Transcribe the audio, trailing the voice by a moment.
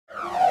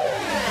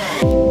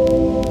Русская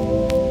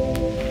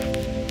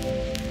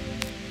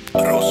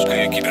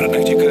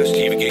кибернетика с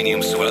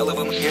Евгением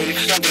Сваловым и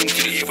Александром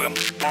Киреевым.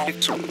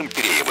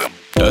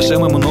 О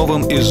самом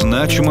новом и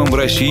значимом в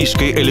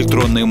российской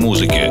электронной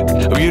музыке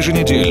в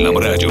еженедельном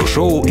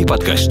радиошоу и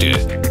подкасте.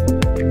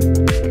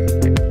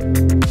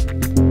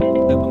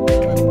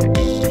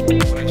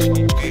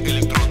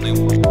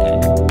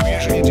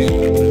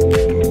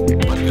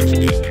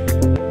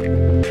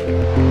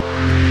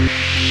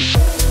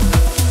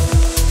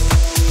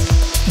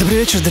 Добрый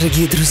вечер,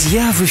 дорогие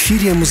друзья! В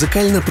эфире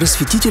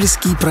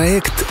музыкально-просветительский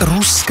проект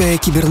 «Русская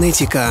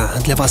кибернетика».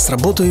 Для вас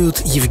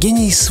работают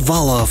Евгений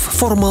Свалов,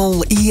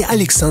 Формал и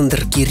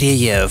Александр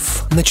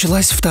Киреев.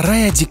 Началась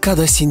вторая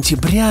декада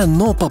сентября,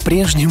 но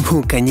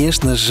по-прежнему,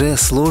 конечно же,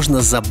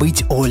 сложно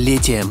забыть о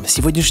лете.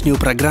 Сегодняшнюю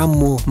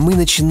программу мы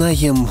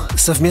начинаем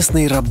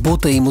совместной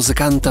работой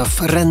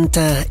музыкантов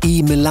Рента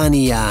и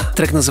Мелания.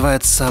 Трек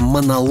называется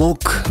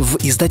 «Монолог» в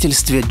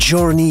издательстве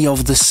Journey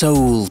of the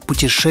Soul –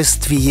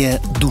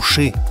 «Путешествие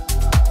души».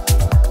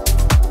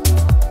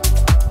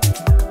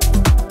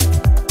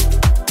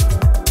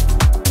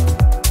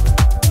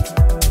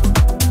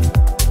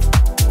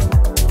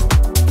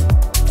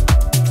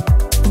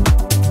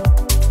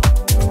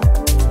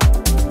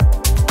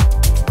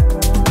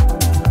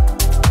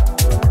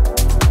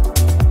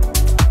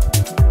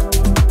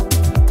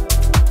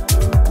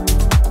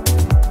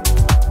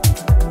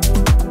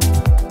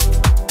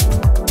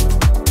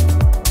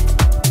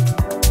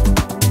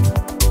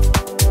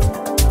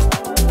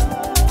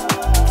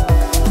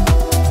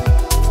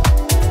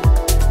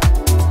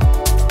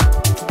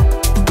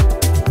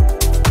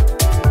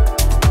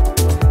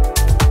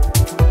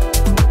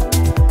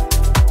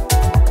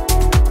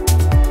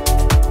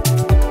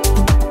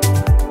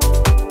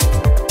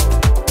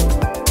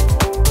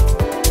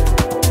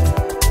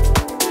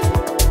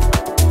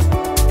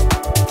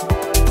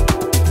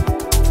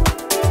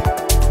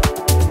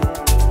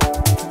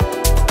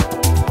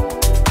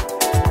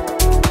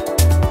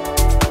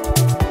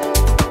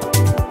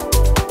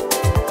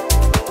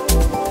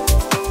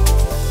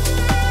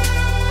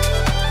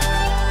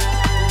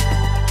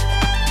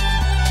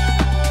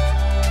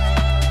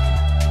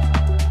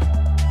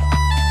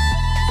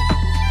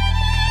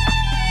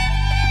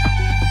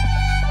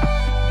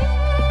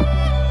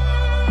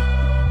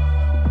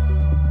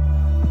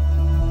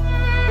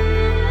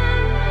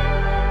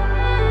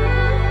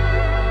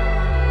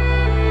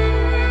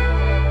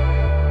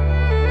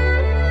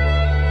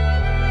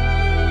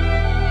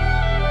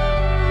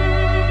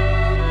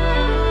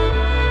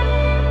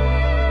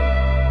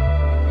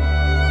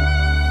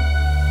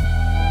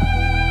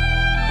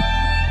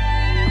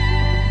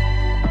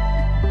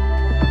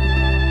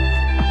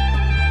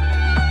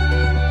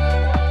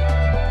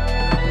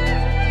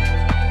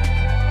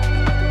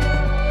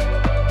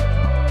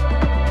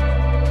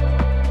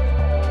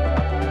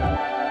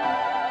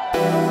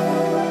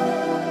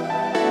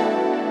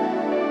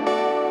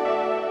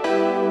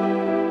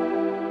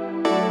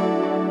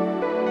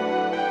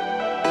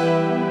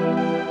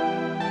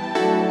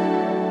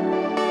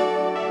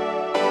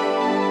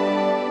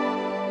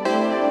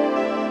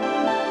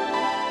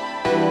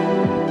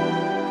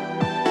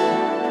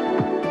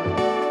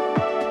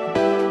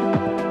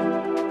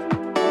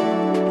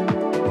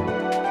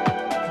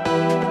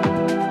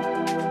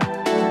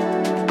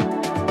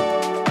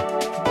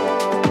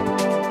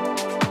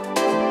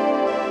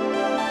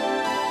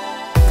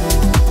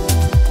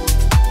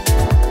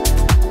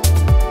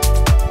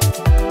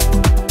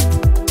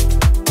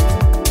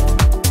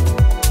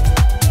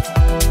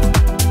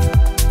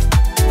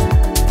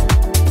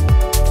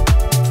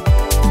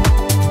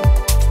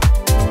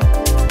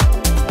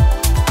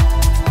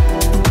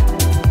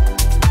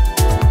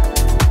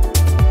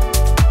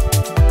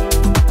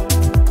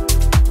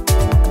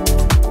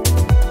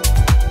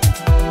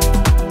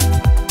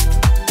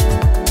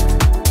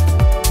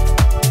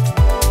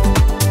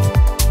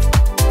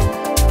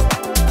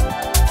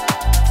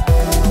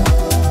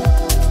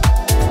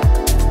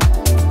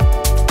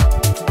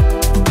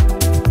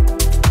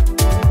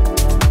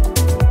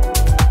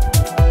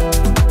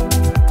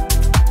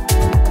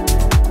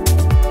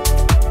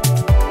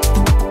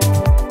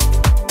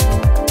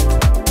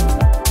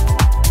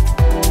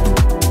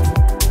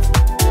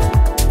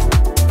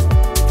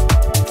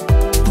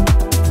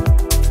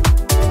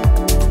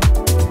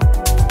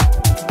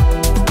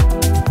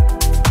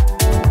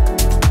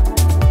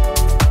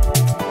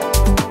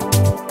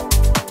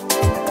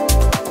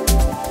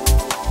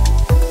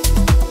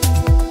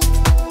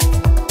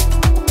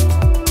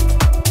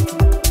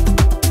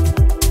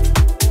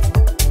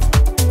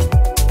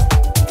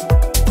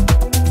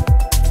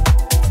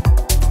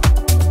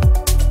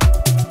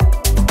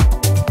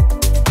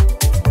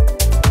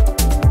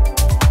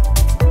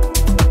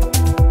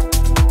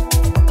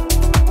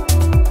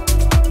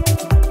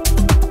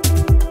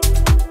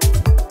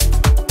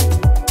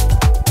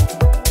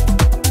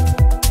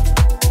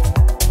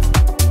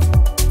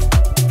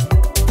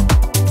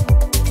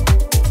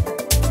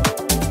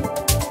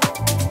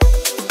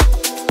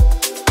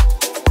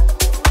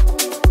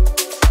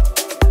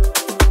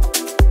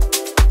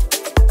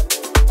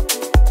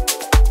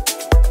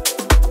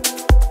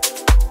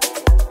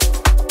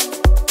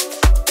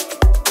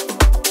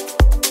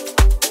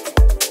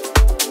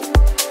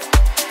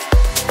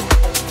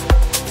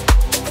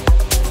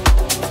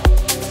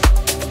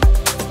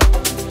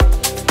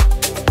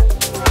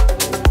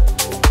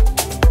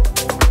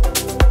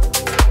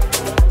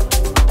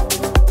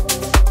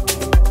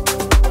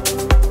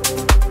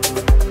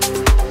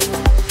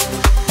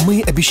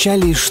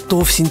 обещали,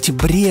 что в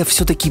сентябре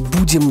все-таки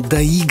будем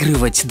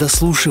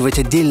дослушивать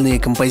отдельные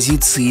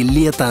композиции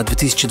лета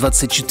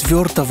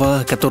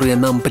 2024-го, которые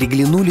нам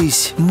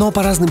приглянулись, но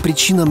по разным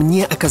причинам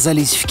не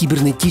оказались в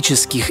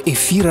кибернетических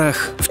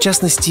эфирах. В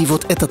частности,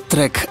 вот этот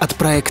трек от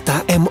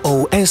проекта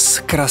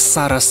МОС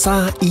 «Краса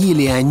Роса» и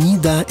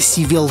Леонида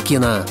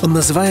Сивелкина. Он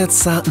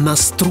называется «На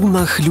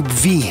струнах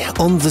любви»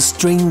 «On the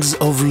Strings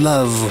of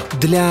Love»,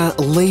 для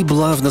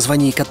лейбла, в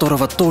названии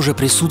которого тоже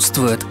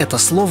присутствует это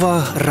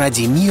слово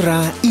 «Ради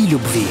мира и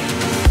любви».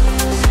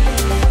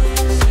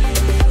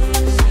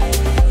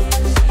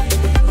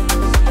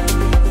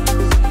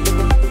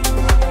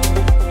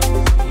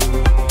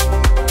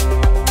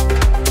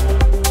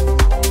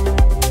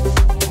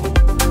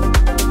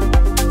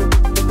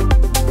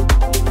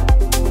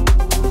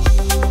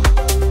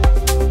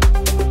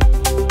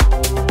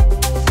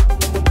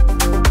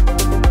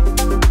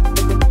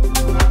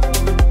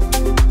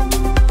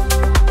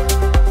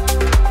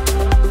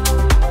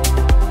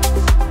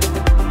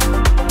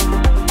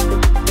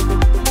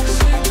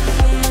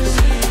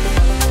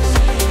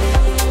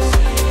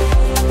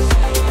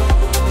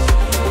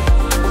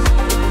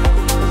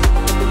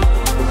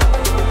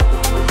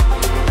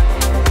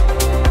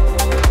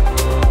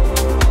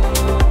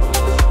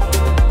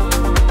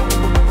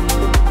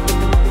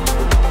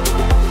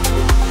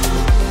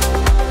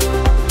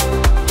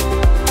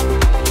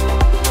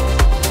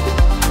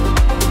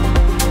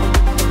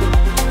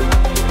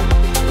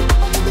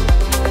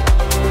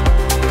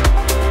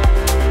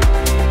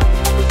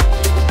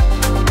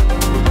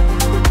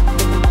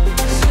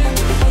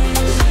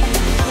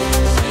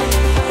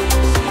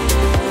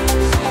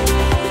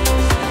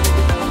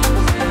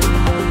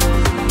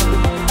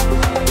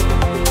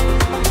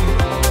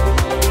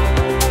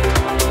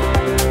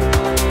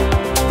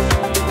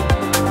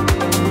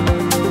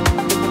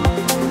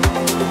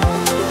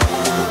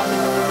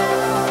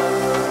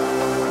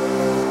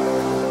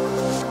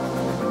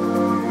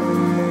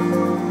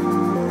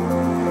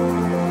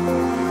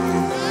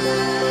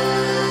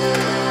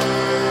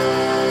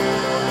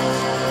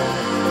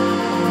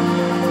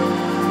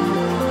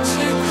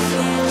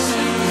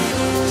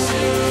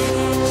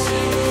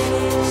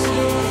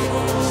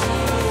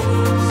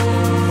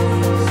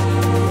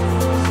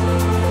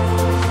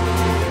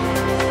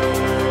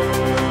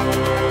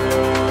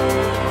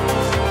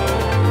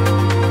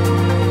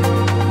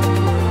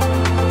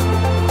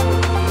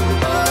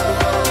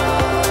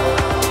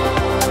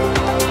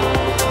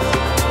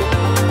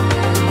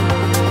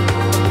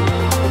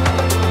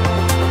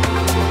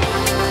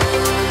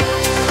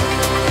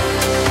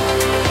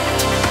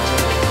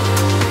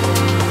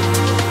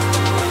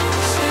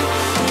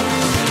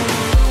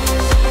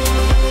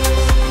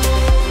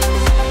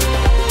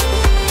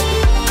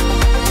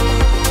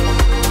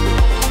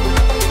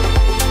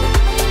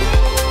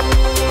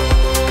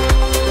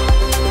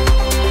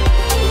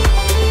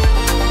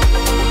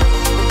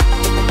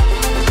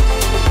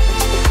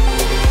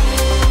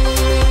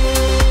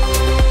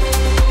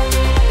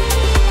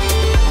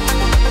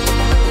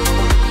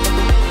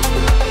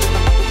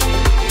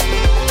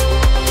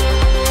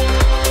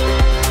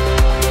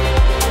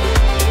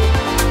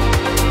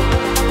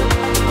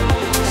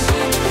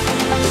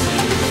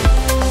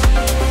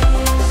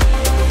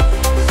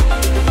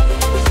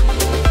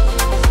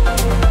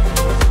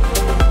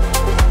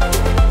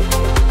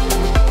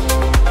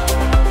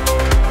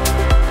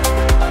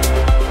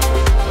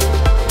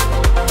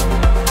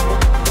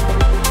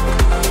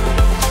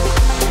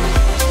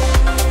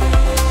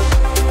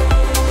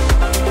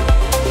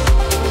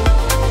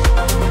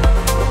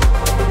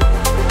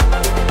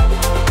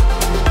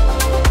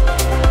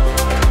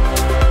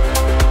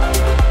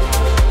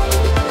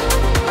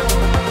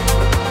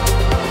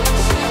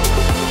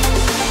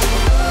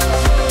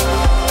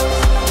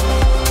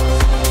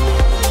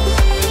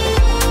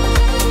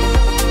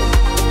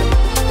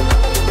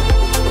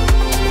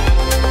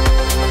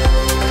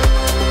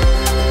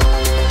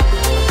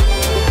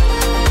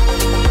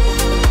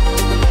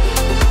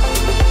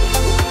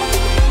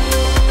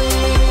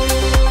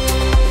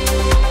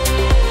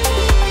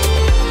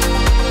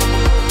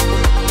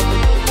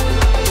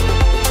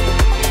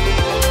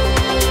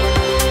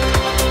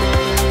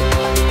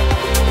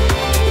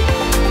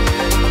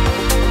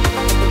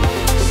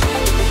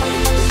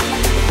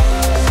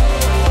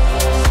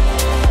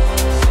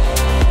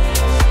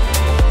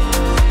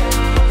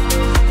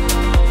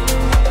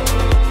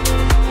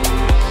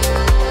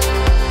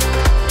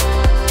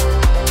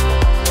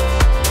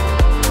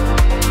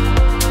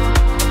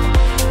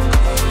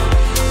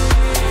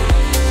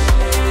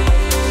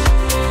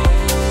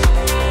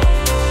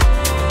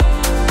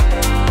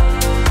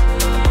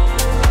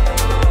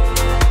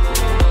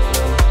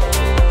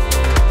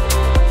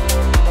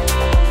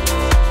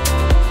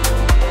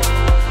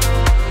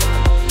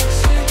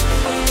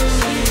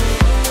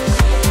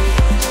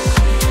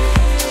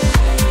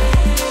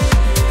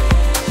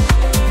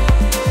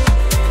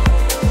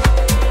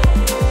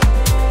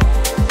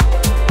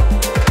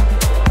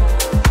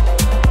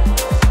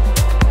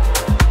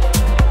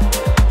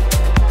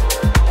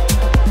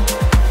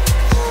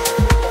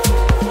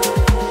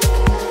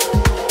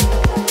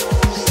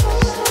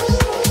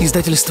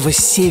 Издательство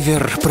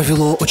 «Север»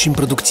 провело очень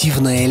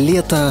продуктивное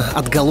лето,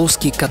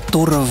 отголоски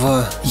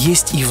которого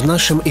есть и в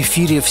нашем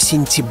эфире в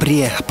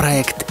сентябре.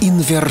 Проект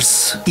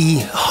 «Inverse»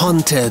 и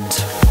 «Haunted».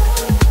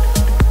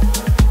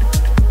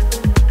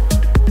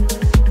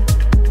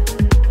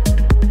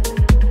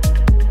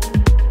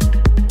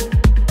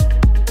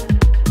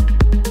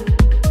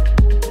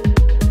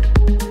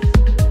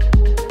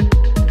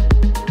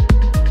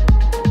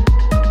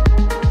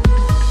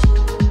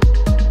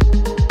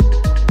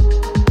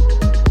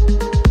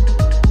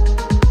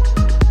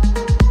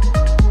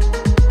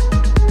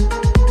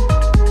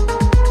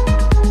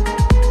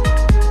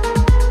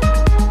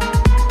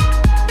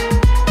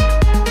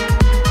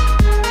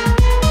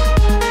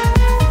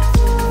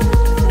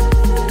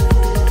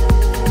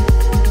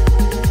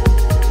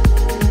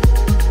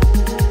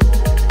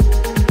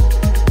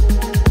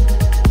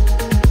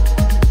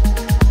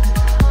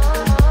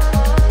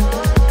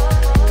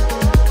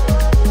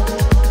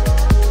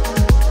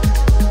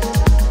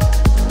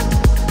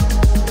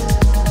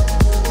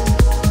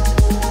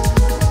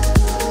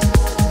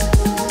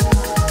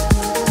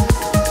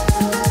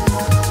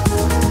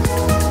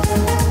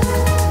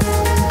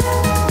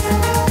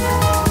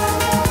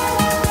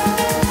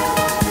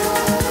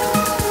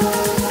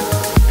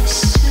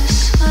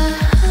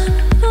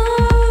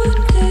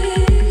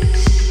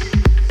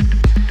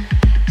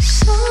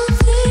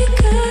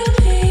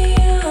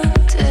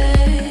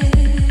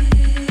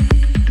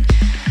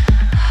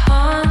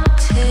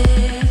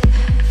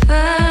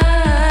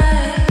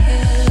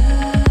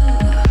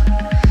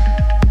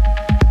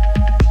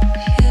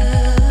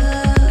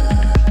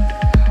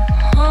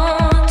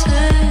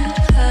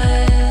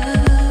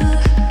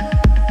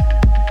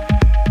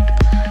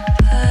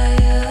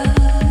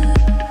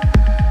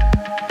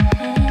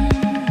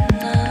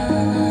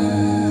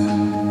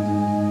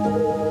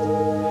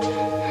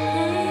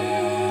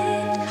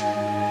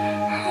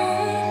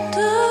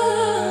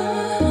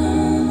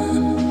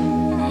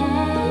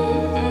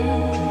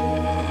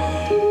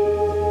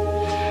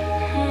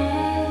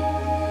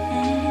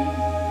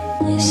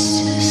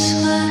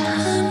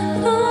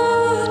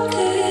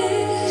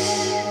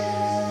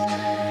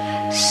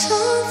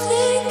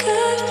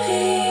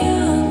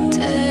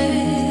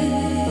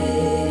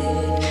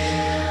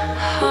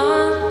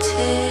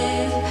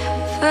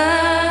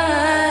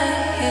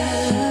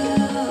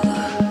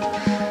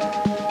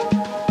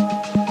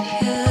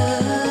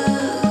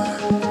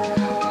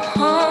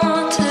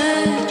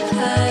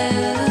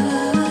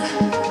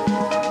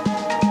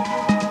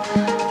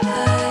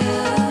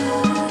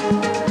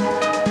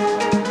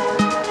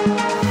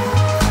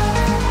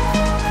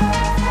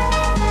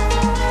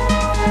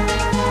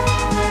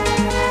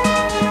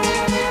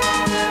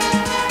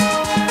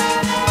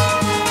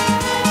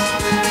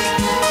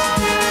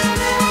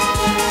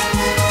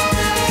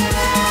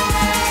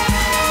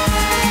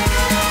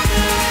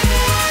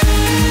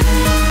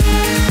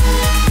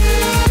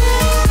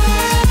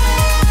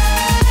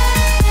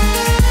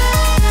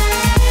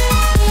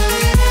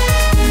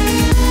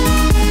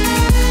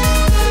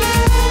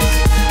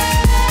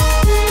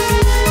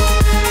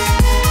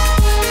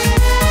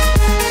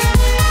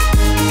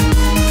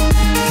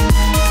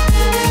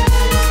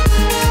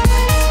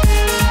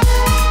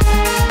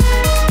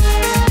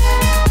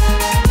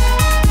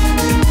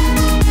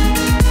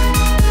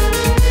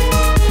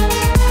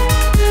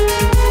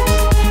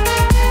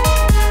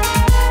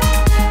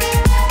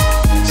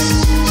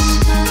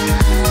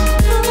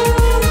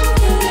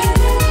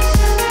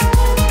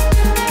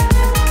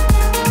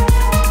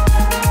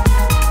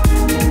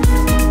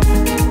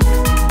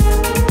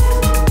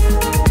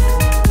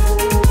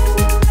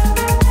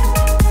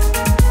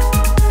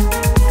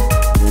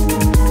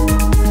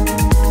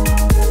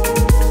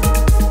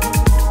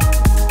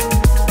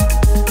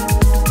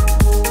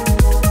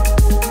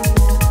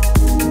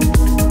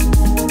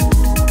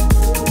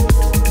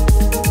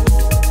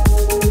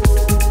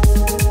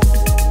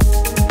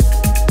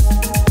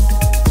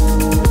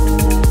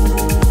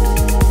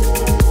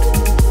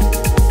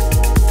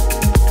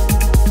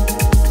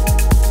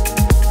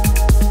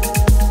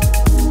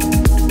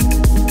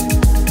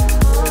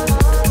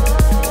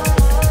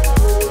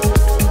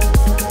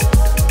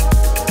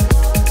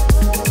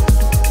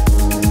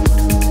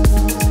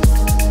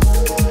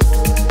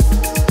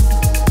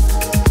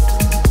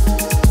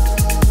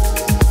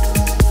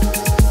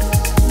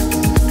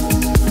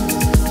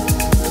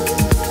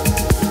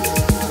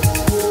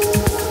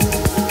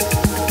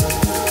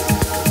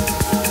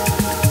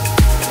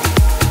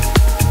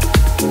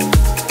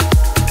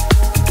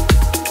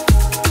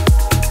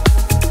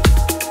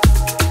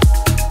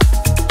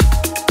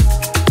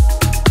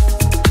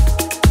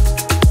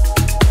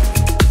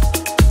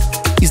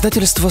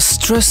 Издательство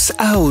Stress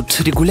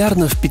Out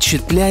регулярно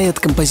впечатляет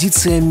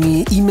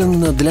композициями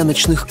именно для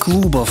ночных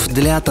клубов,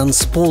 для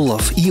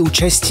танцполов, и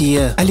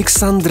участие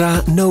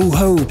Александра No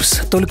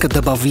Hopes только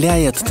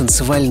добавляет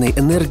танцевальной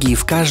энергии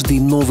в каждый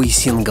новый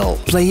сингл.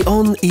 Play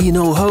On и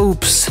No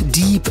Hopes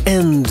Deep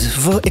End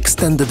в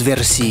extended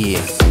версии.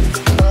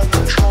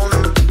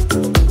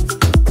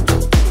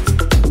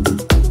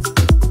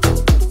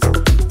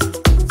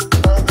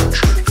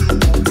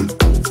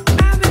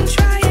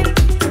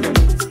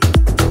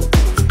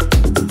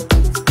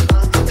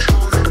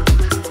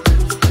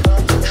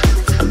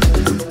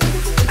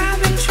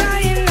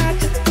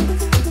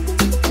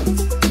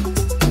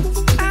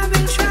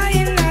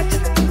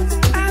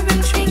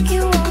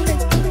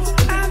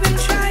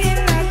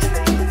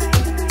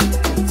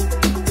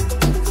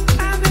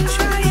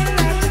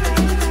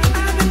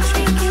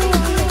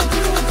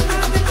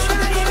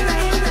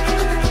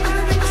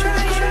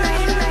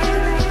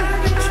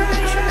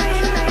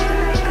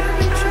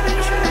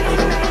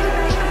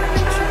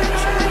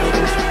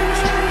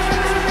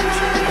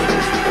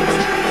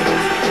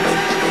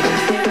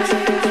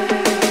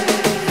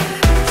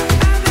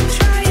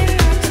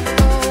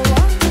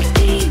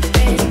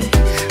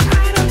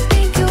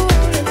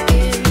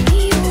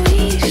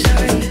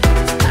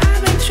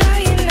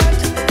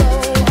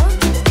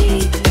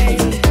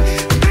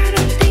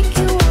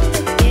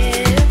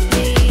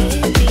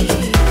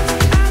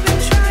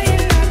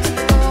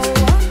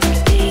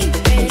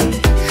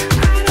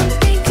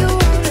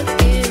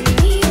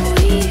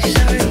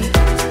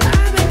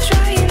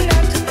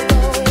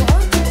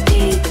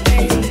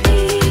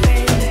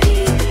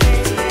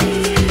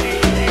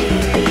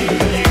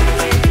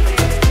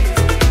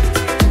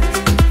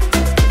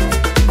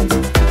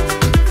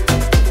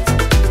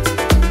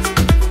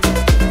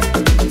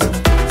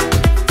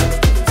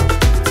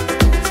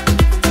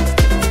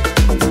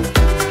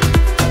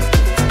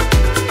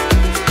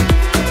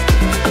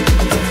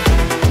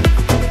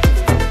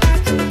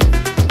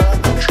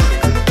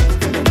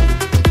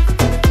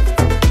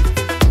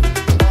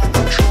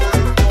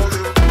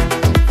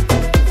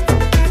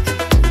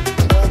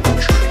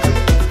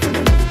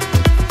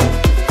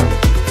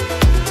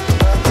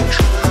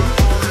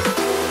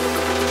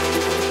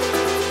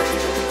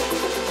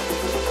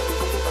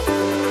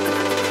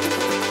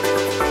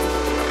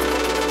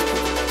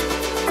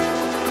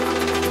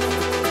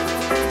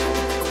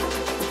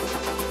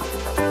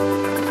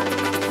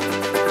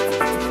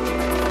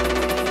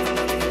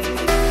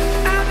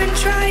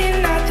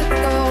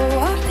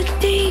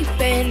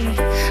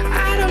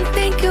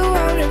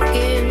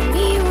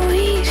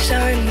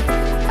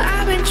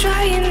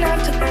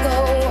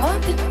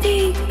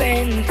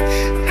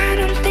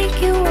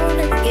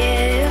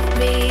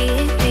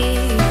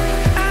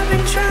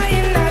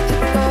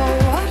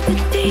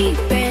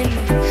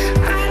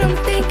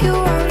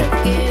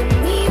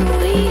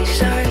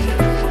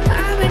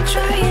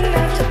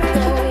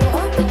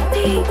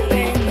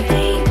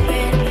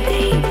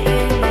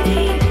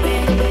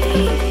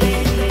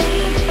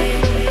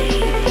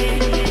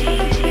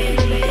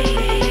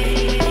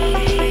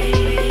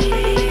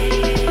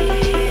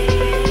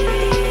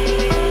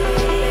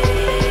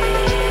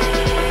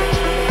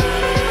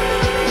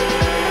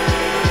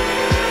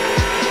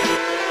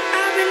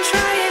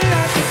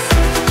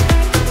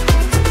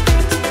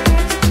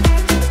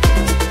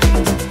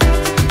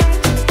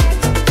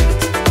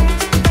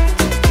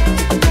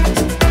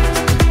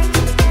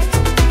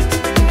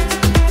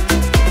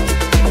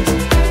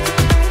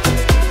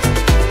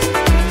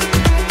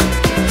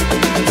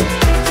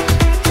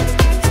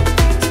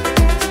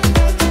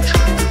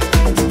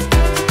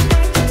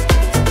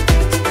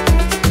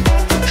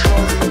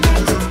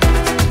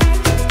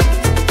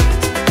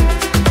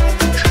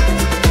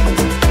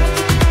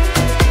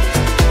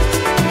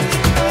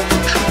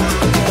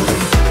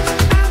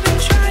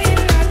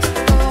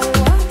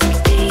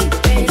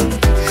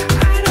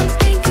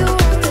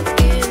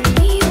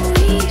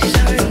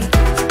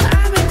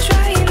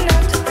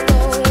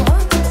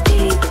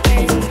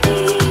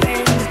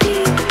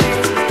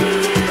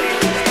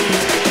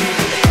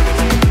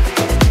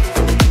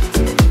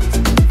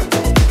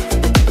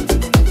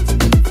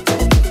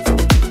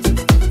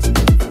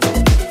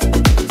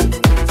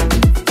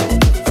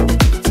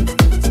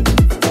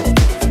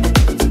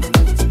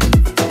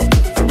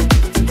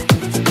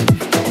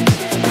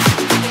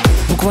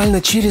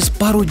 Буквально через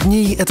пару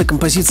дней эта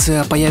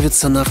композиция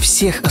появится на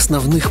всех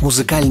основных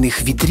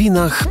музыкальных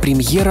витринах.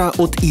 Премьера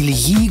от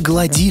Ильи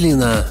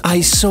Гладилина.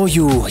 I saw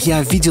you,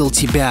 я видел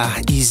тебя.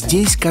 И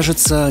здесь,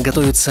 кажется,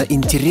 готовится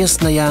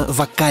интересная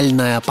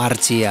вокальная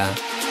партия.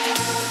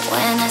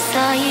 When I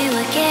saw you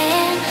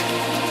again,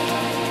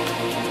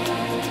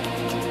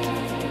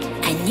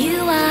 I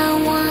knew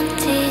I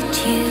wanted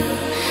you,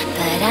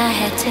 but I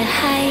had to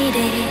hide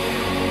it.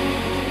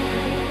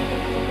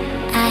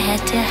 I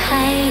had to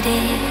hide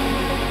it,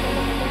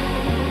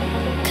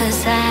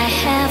 'cause I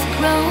have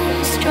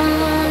grown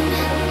strong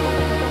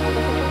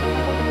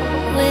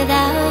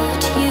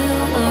without you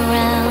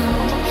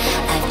around.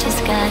 I've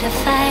just gotta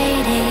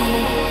fight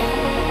it.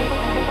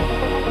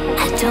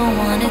 I don't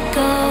wanna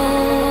go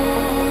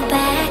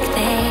back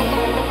there.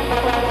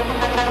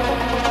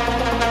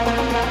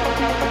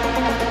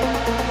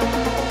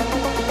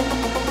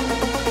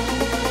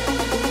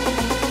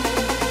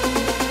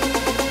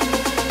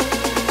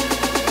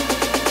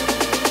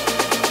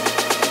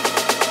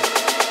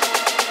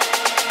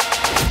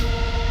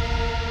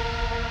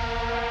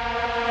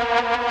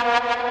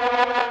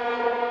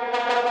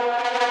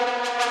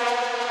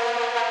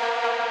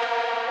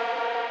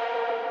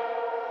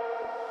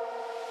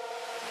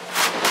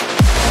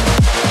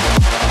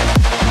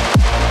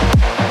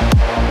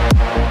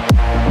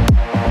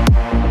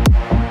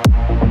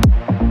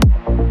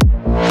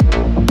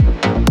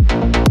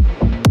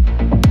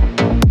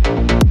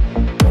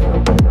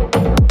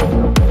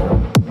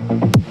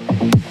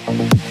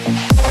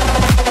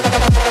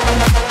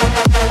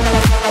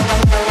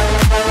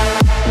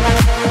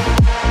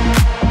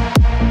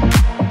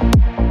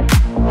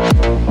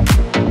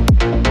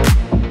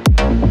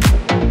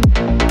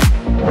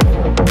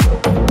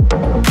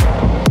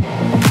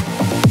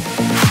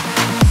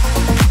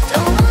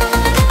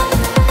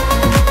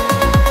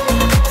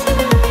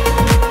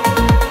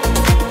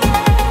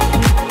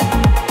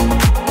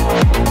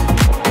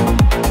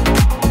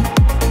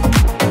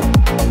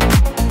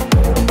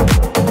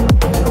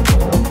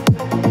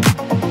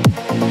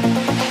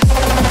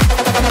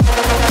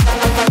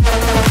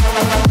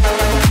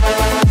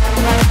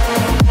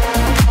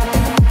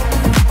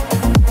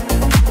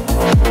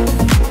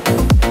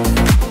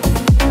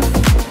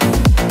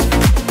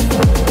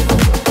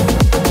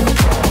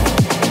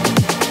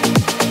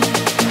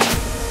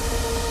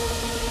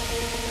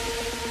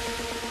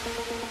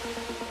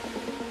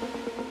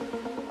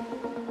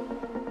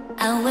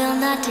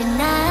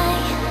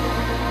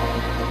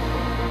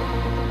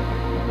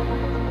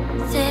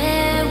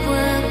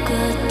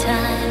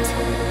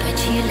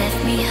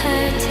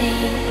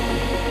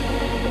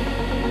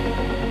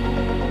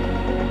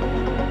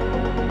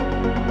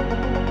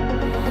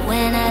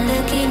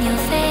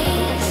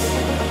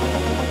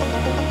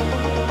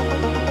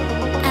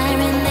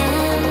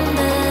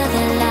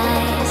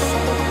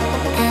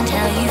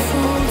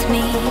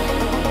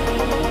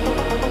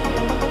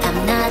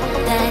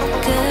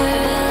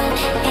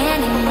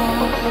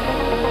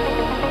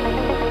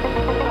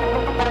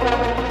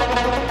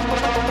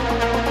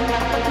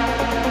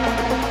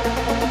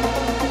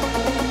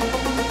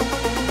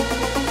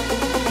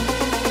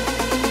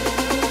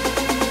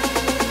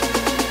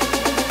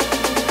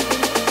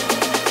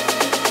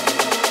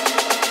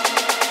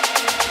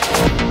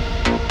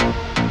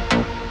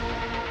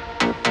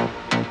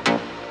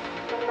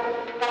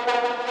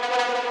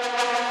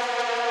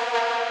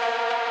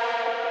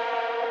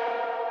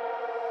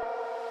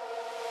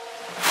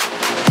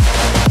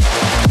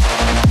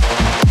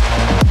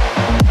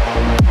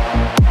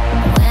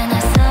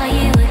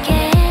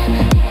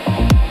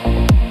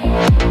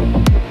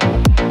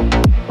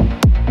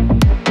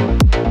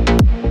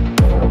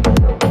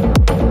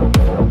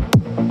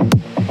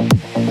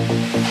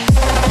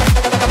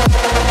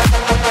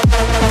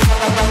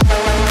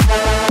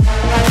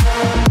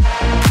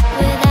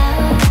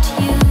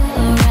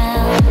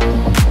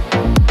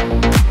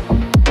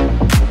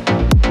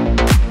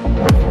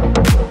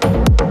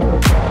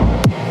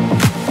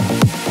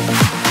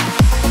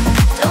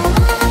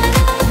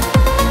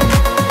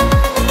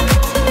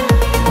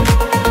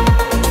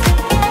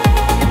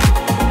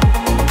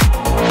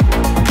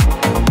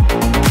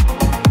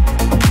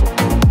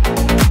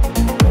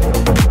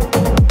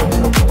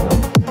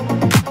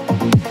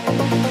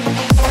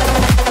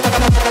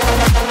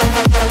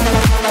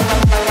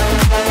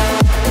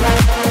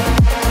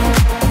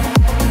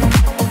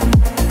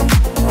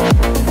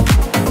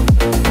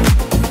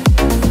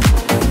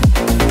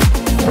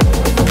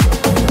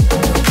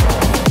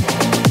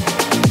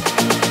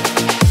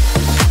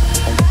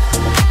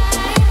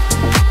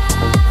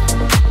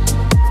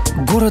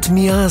 Город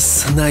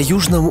Миас на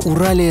Южном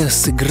Урале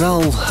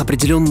сыграл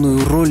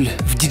определенную роль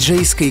в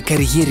диджейской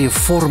карьере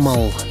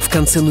Формал. В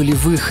конце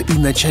нулевых и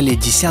начале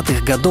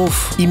десятых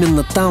годов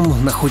именно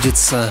там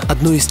находится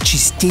одно из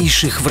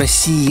чистейших в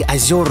России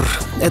озер.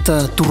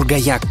 Это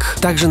Тургаяк.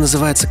 Также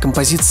называется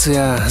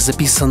композиция,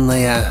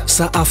 записанная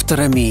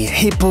соавторами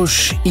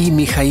Хипуш и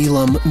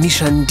Михаилом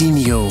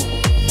Мишандиньо.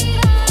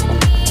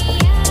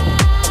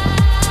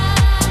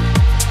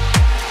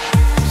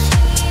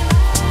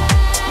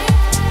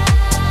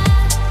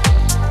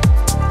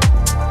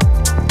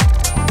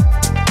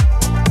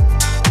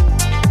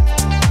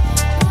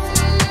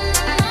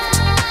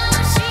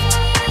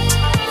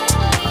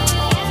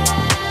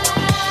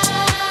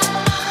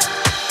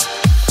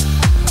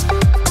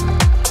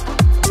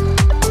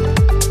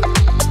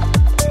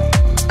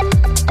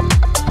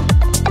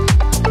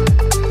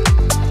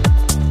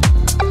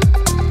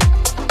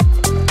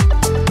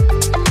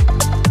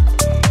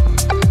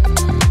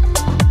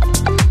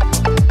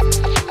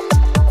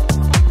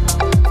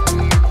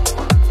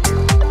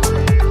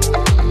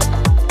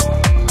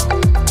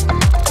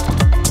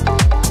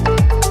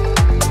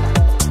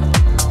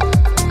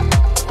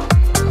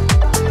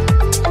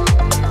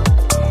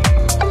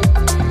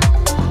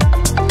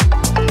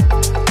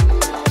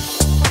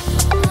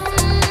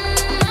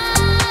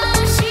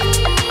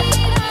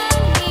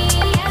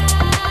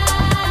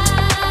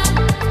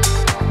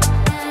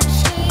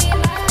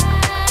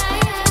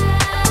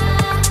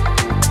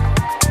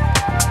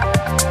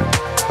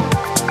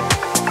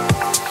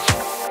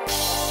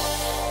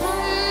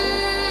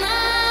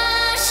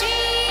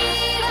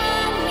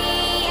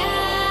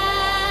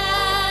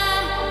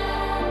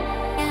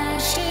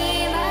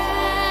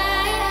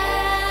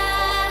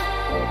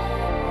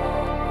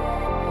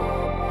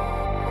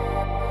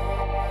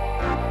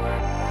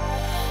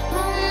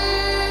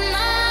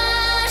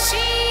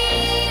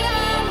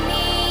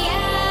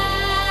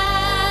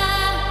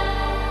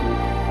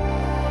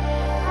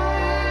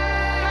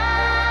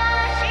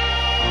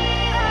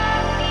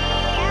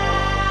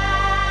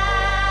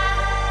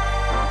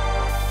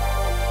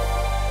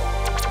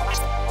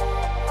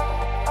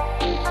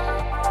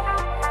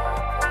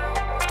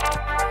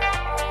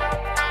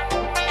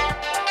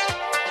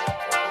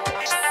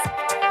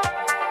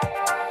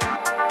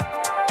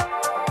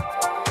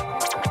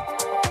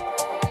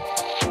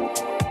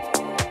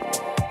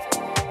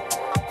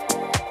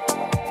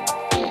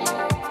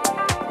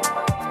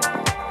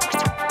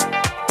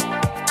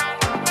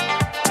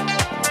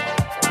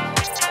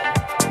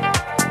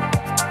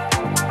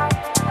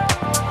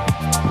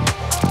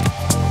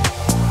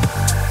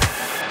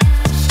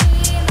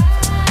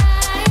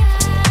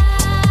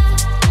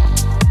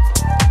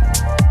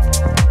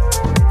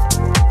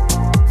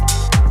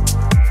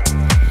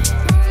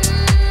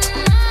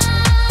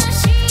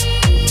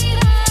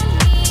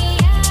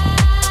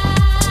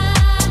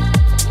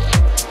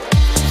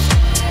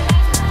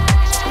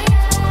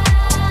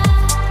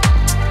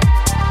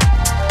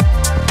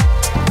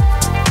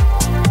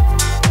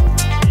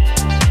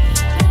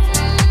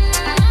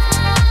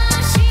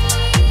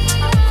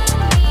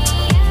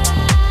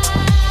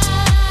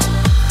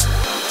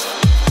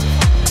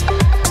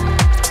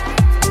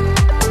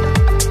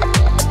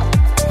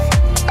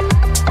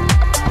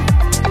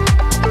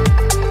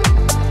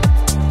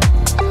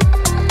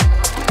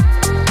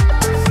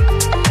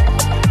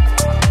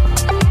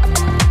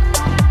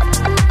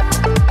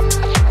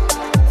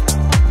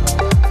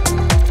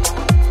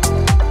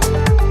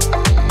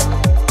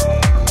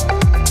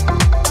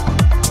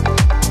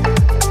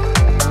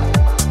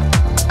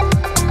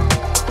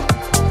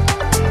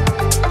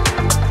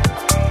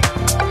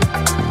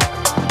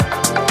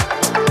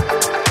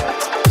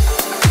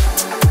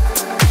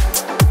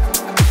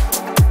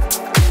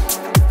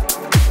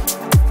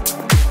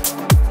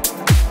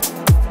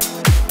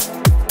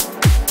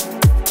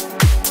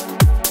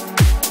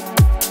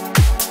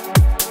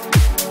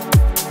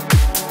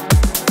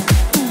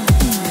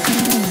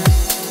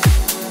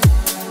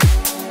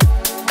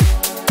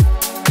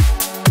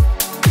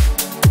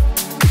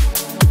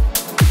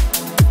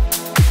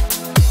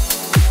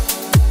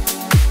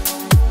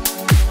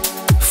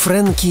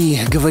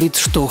 Фрэнки говорит,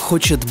 что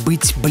хочет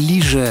быть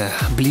ближе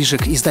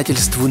к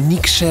издательству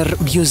Nixer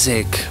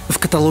Music, в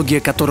каталоге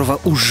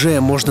которого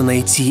уже можно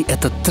найти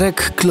этот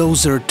трек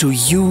Closer to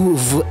You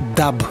в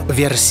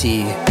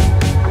даб-версии.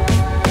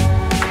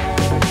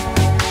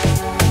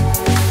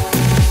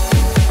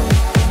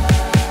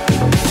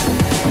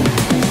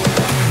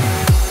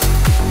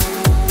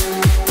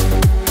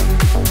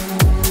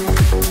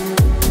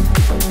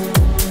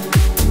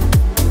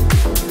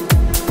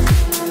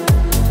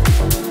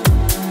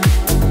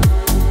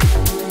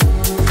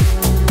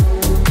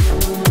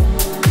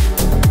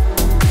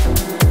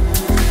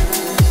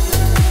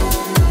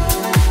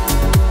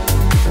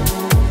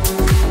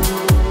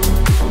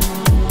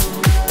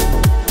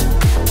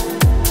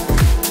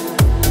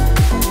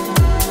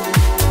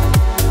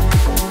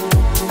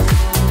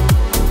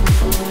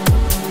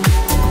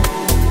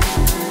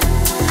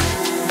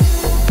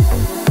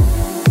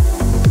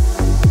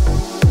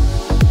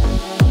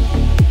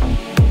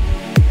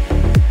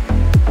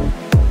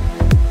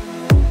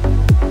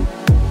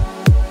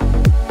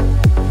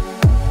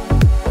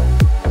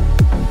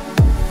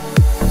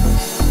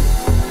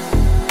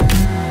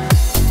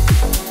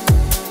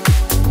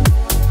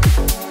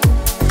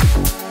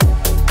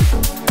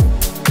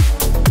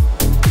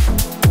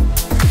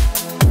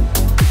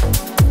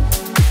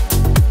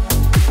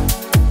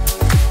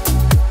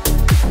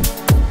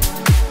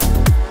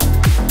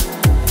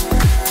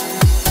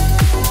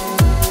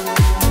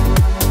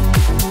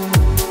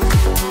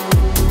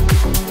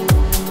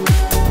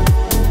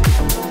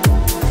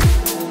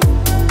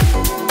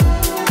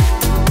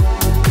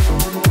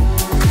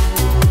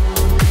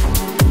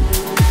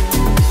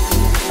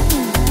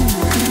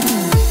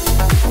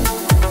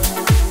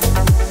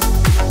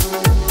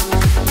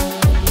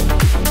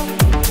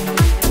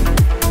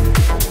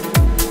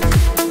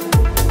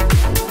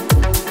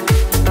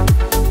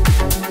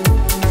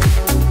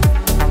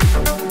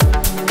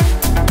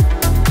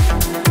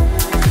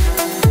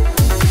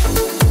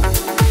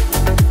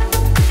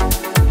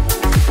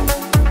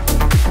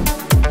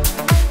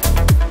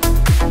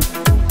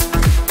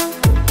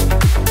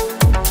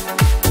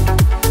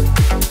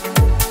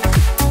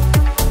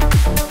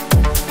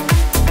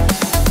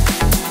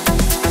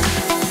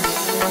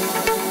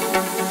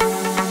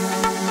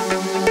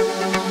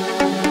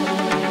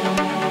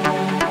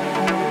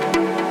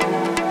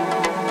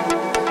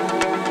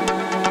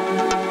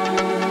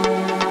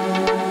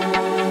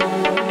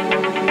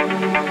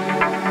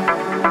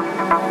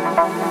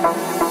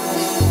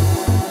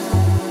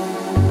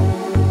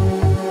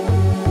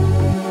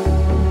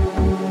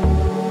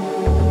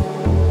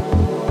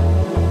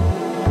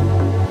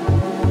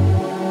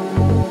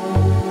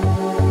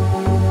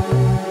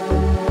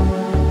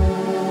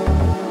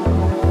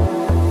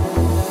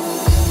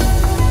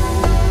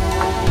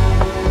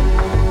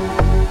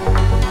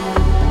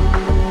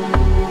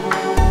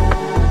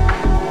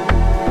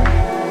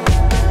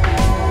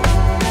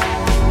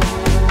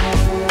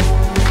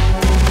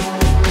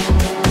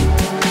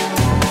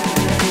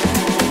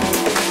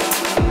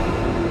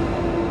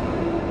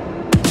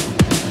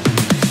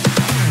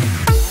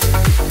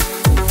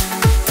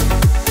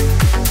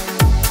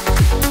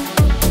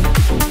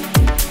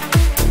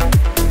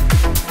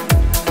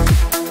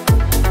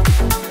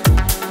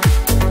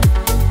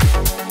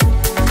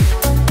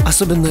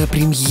 Особенная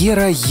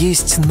премьера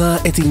есть на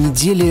этой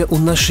неделе у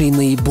нашей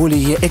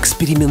наиболее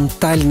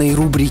экспериментальной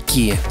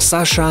рубрики.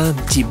 Саша,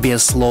 тебе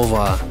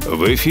слово.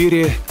 В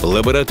эфире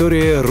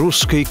лаборатория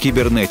русской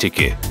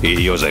кибернетики.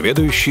 Ее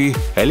заведующий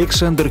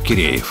Александр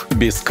Киреев.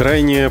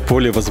 Бескрайнее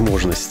поле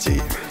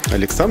возможностей.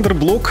 Александр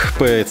Блок,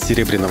 поэт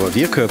Серебряного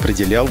века,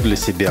 определял для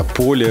себя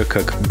поле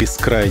как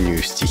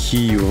бескрайнюю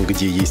стихию,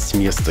 где есть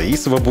место и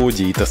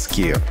свободе, и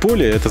тоске.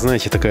 Поле — это,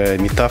 знаете, такая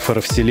метафора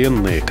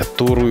вселенной,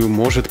 которую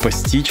может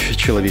постичь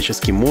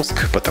человеческий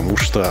мозг, потому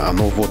что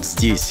оно вот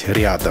здесь,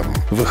 рядом.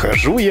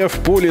 Выхожу я в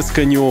поле с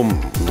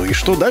конем. Ну и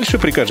что дальше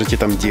прикажете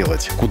там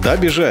делать? Куда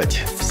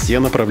бежать? Все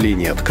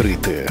направления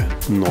открыты.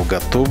 Но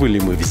готовы ли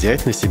мы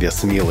взять на себя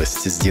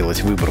смелость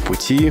сделать выбор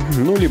пути,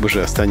 ну либо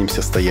же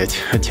останемся стоять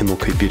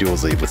одинокой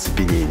березой в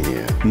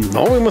оцепенении?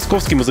 Новый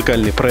московский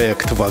музыкальный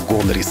проект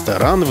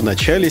 «Вагон-ресторан» в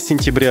начале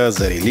сентября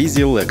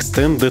зарелизил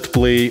Extended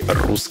Play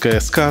 «Русская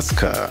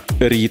сказка».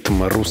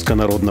 Ритм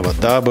руссконародного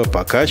даба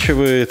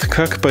покачивает,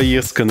 как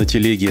поездка на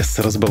телеге с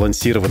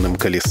разбалансированным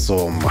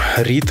колесом.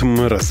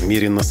 Ритм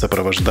размеренно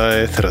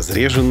сопровождает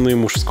разреженный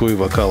мужской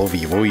вокал в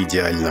его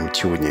идеальном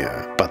тюне.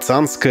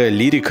 Пацанская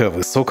лирика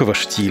высокого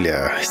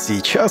штиля.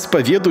 Сейчас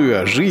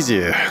поведаю о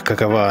жизни,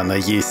 какова она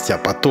есть, а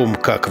потом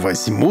как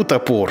возьму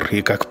топор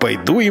и как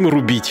пойду им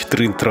рубить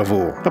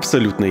трын-траву.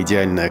 Абсолютно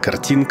идеальная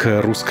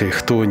картинка русской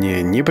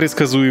хтони,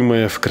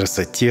 непредсказуемая в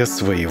красоте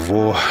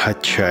своего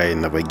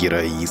отчаянного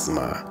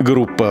героизма.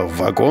 Группа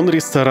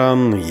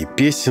 «Вагон-ресторан» и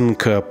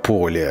песенка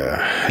 «Поле».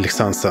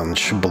 Александр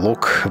Александрович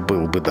Блок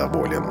был бы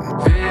доволен.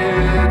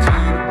 Ветер,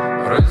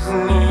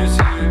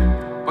 разнеси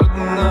под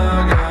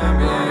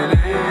ногами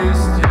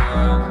листья.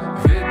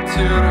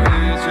 Ветер,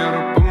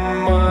 ветер,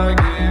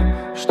 помоги,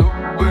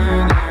 чтобы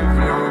не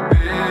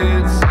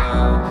влюбиться.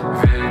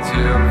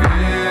 Ветер,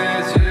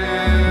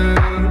 ветер,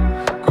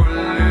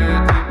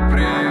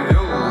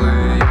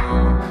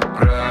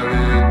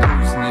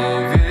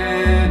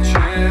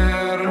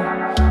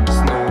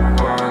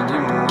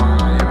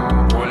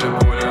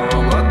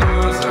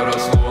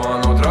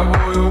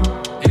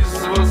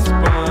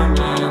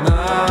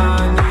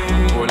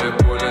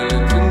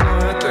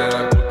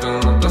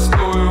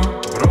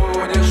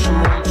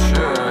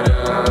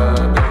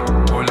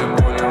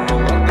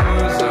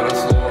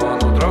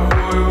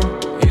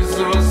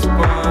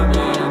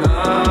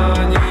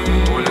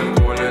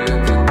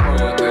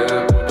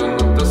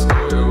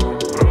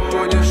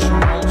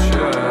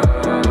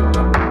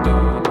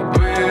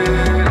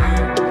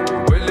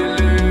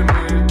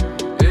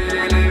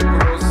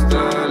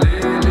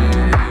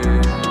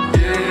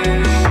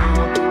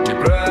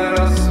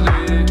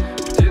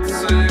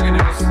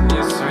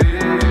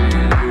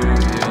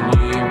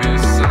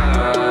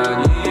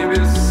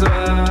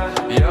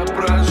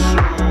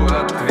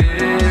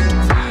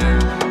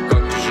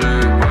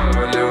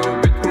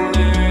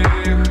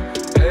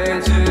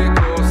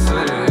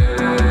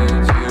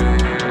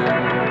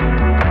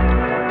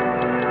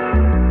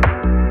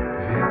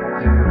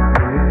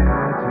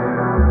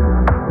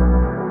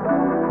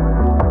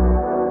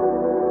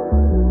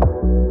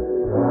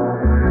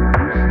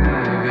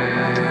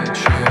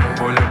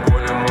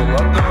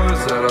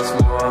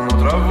 оно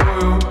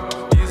травою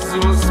из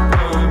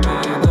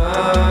воспоминаний.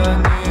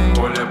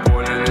 Поле,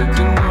 поле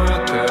ледяное,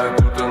 ты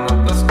окутана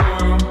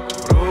тоскою,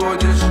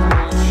 бродишь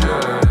молча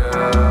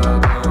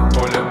рядом.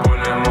 Поле,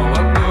 поле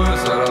молодое,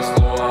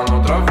 заросло оно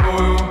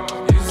травою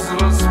из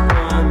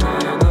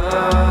воспоминаний.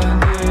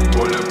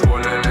 Поле,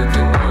 поле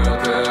ледяное,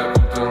 ты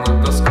окутана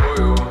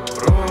тоскою,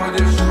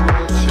 бродишь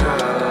молча,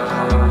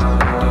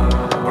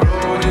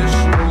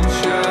 бродишь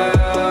молча,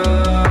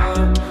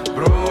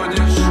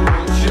 бродишь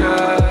молча,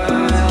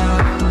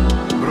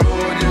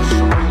 бродишь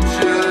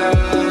молча.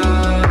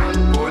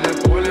 Поле,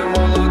 поле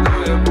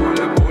молодое,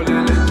 поле, поле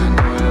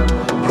ледяное,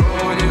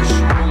 бродишь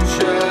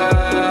молча,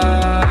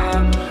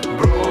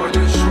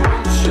 бродишь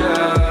молча,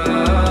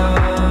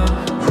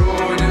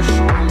 бродишь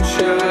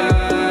молча.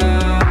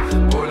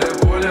 Поле,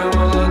 поле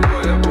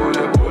молодое,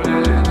 поле, поле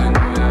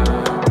ледяное.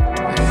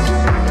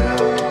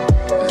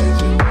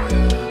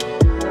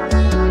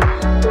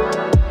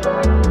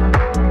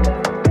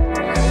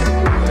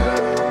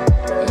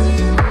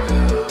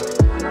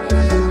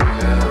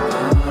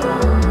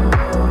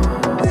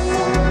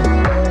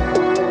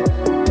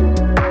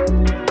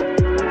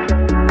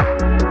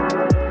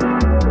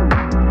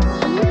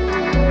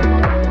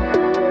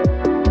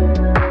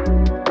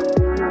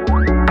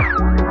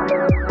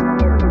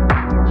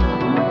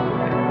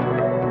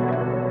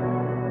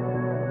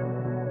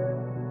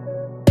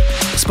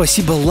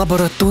 Спасибо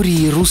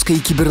лаборатории русской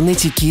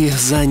кибернетики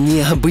за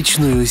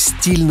необычную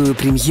стильную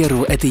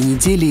премьеру этой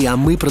недели, а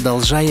мы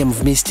продолжаем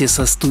вместе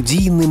со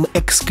студийным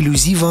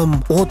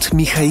эксклюзивом от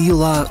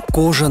Михаила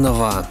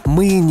Кожанова.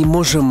 Мы не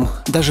можем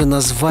даже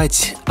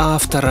назвать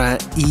автора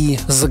и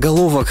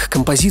заголовок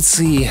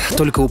композиции,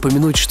 только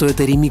упомянуть, что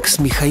это ремикс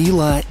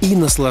Михаила, и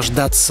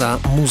наслаждаться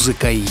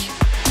музыкой.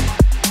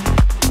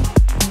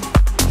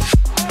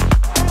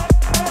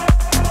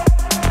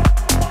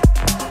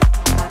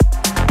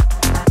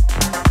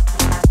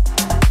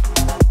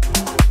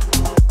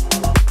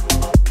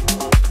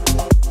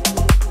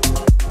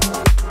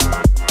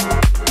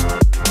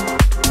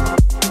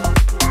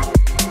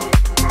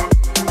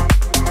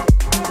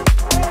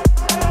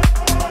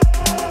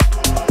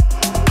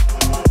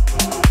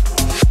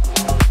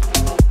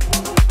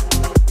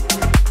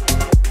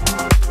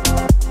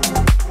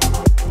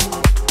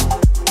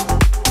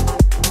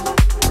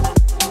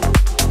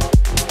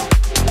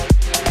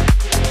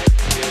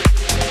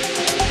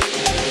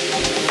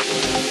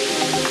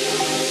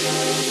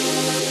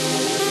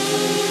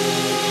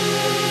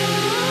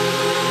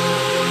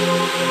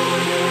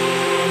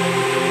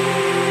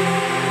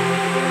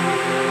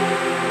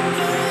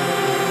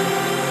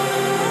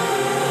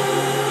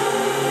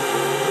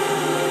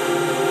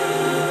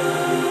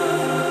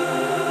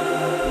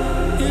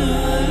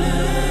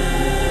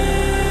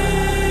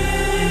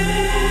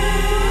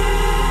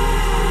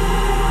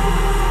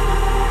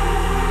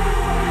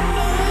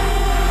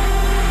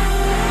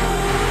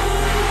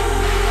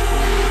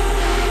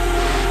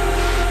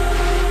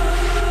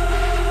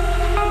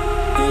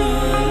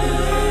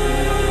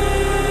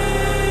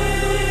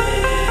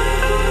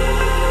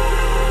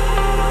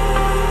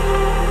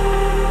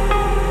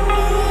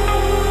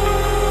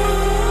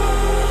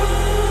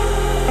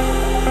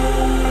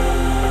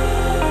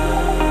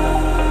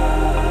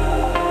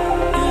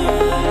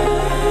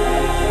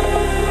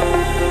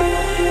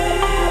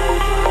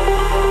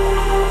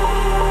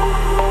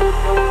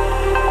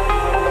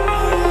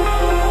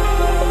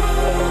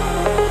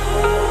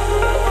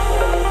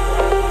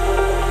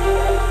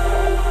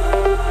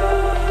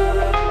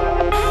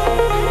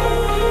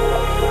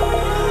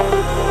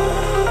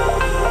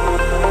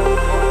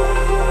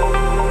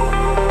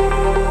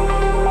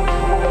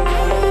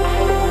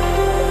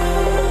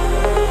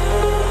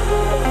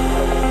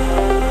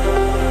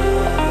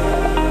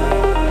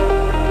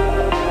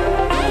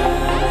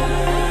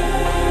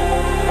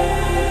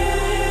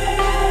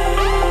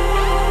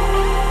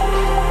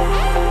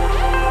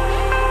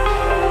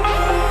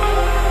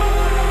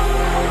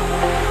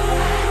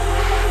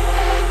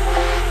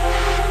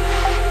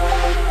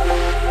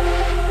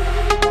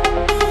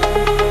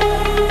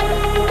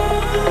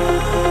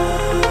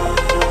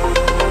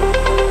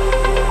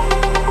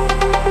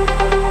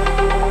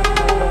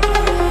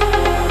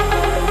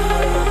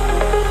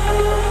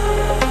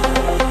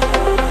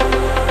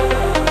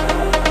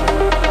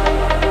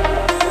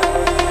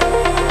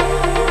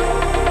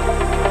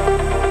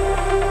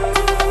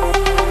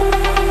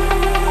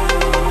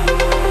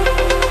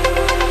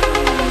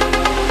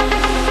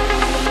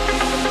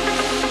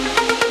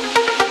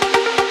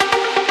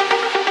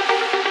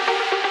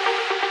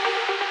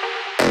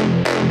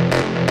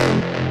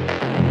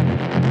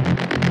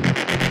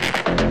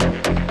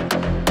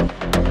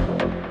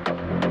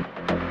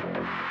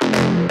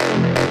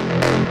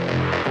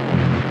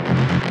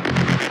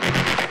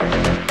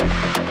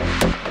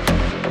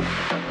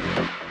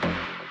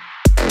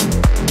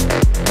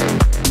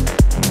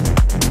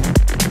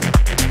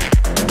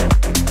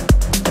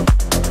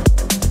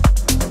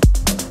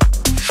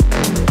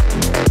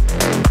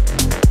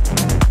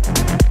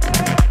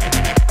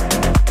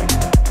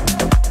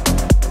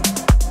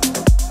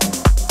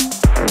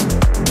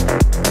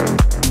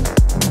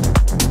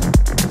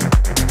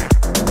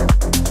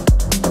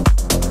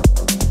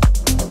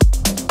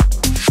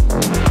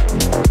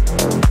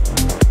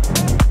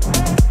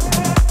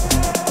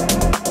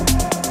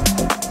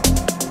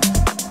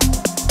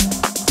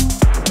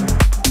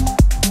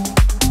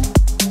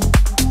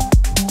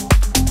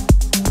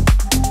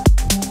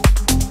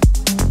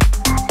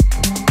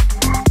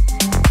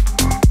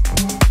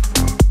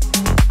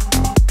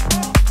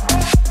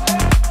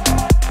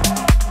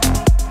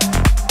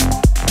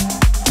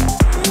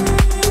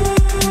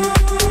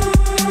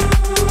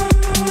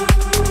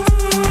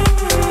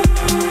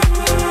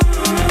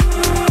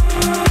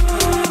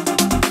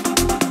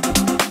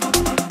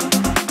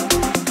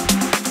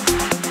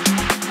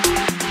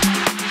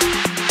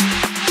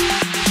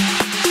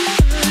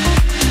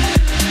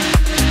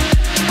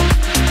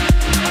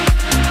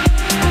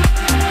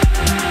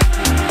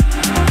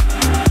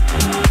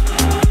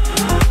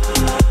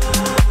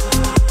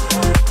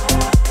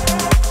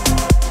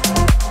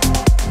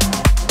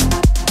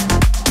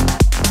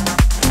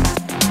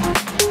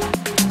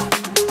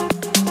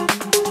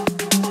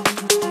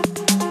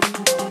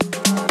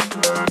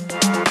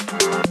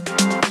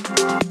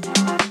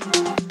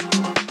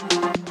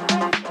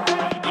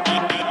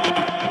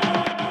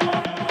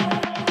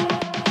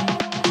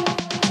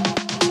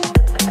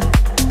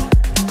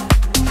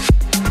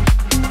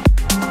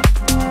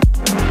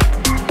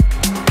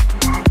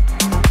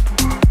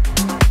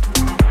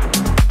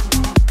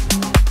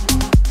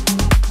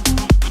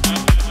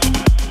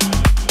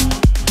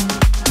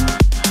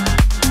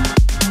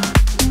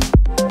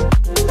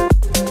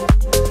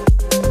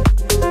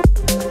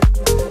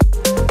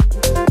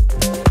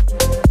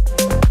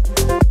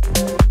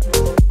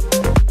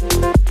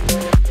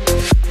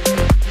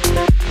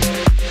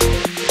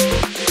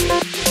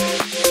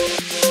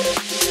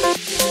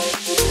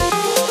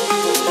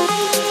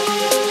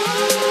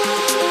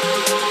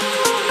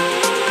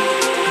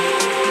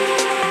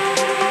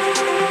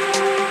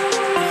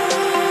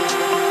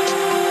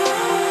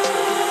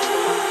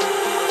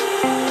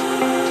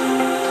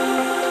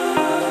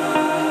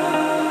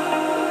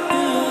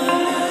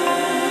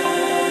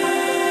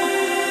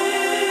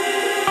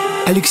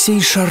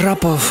 Алексей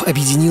Шарапов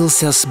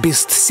объединился с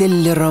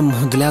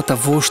бестселлером для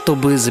того,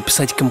 чтобы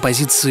записать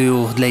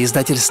композицию для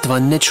издательства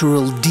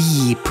Natural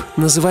Deep.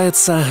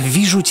 Называется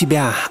 «Вижу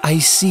тебя, I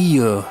see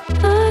you».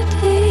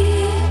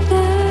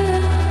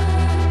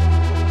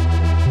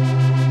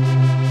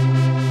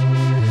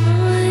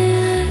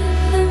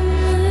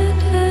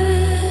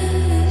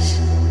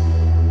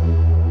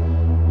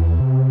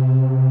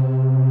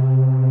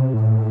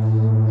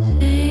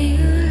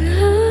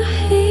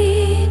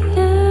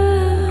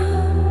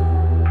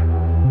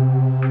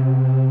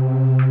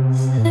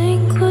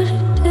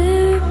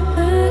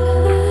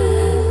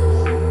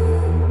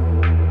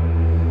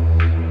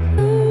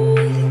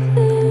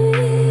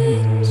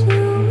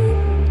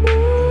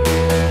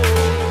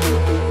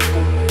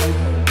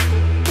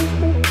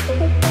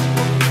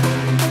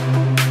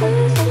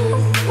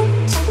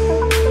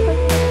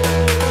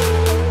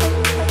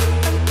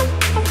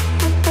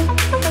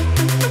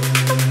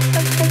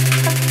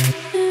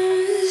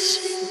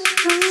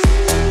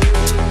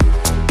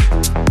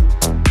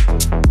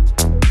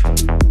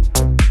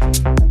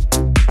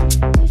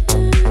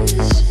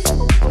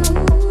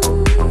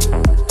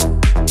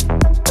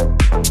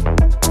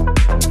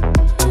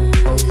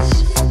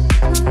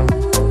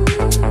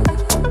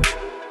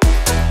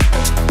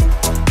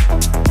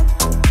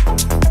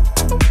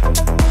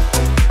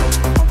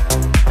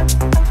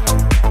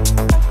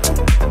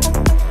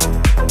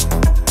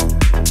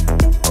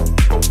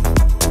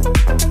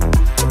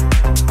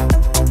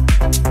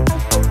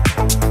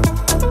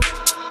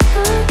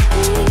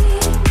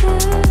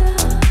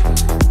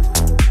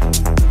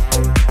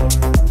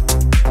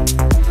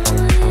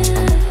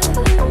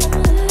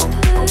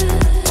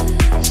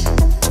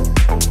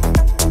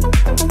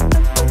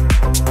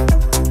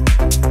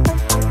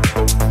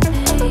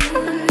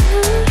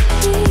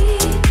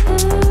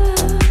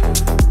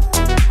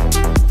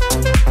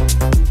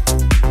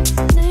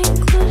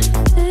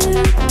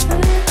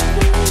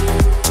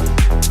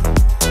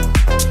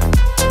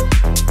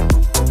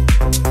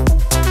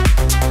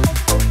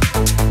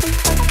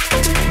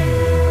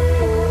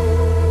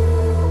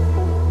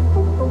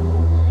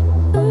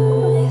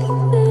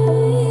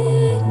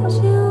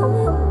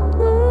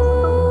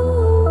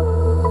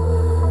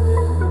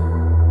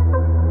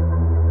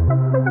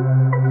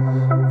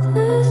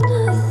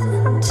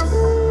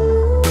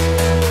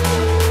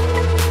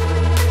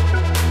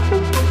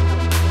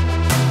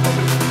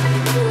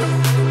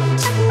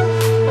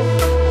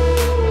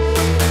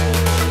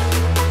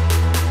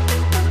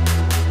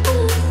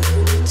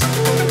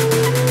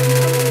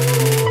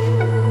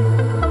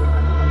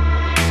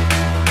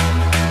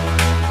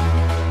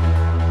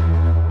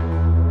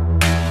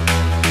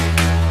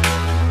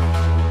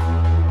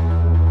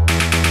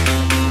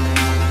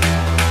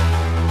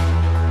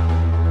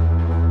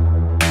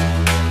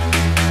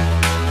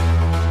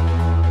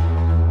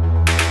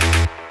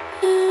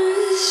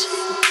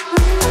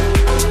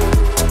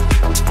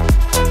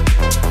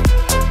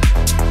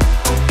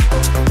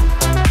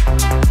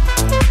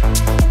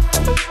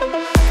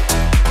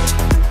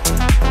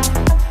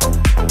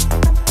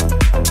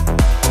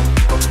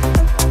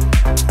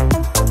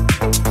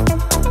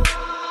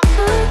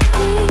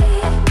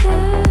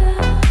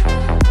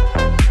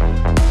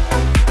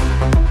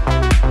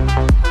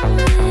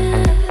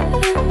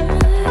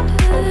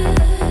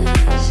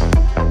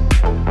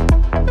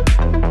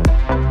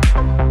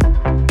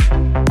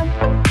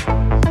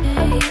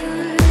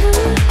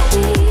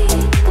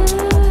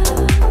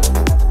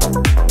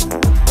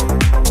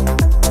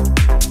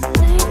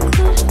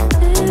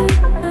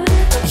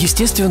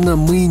 Естественно,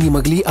 мы не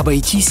могли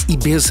обойтись и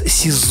без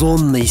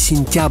сезонной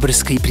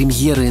сентябрьской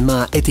премьеры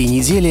на этой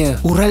неделе.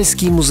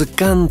 Уральский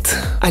музыкант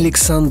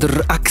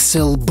Александр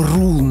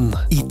Брун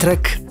и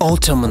трек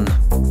 «Autumn».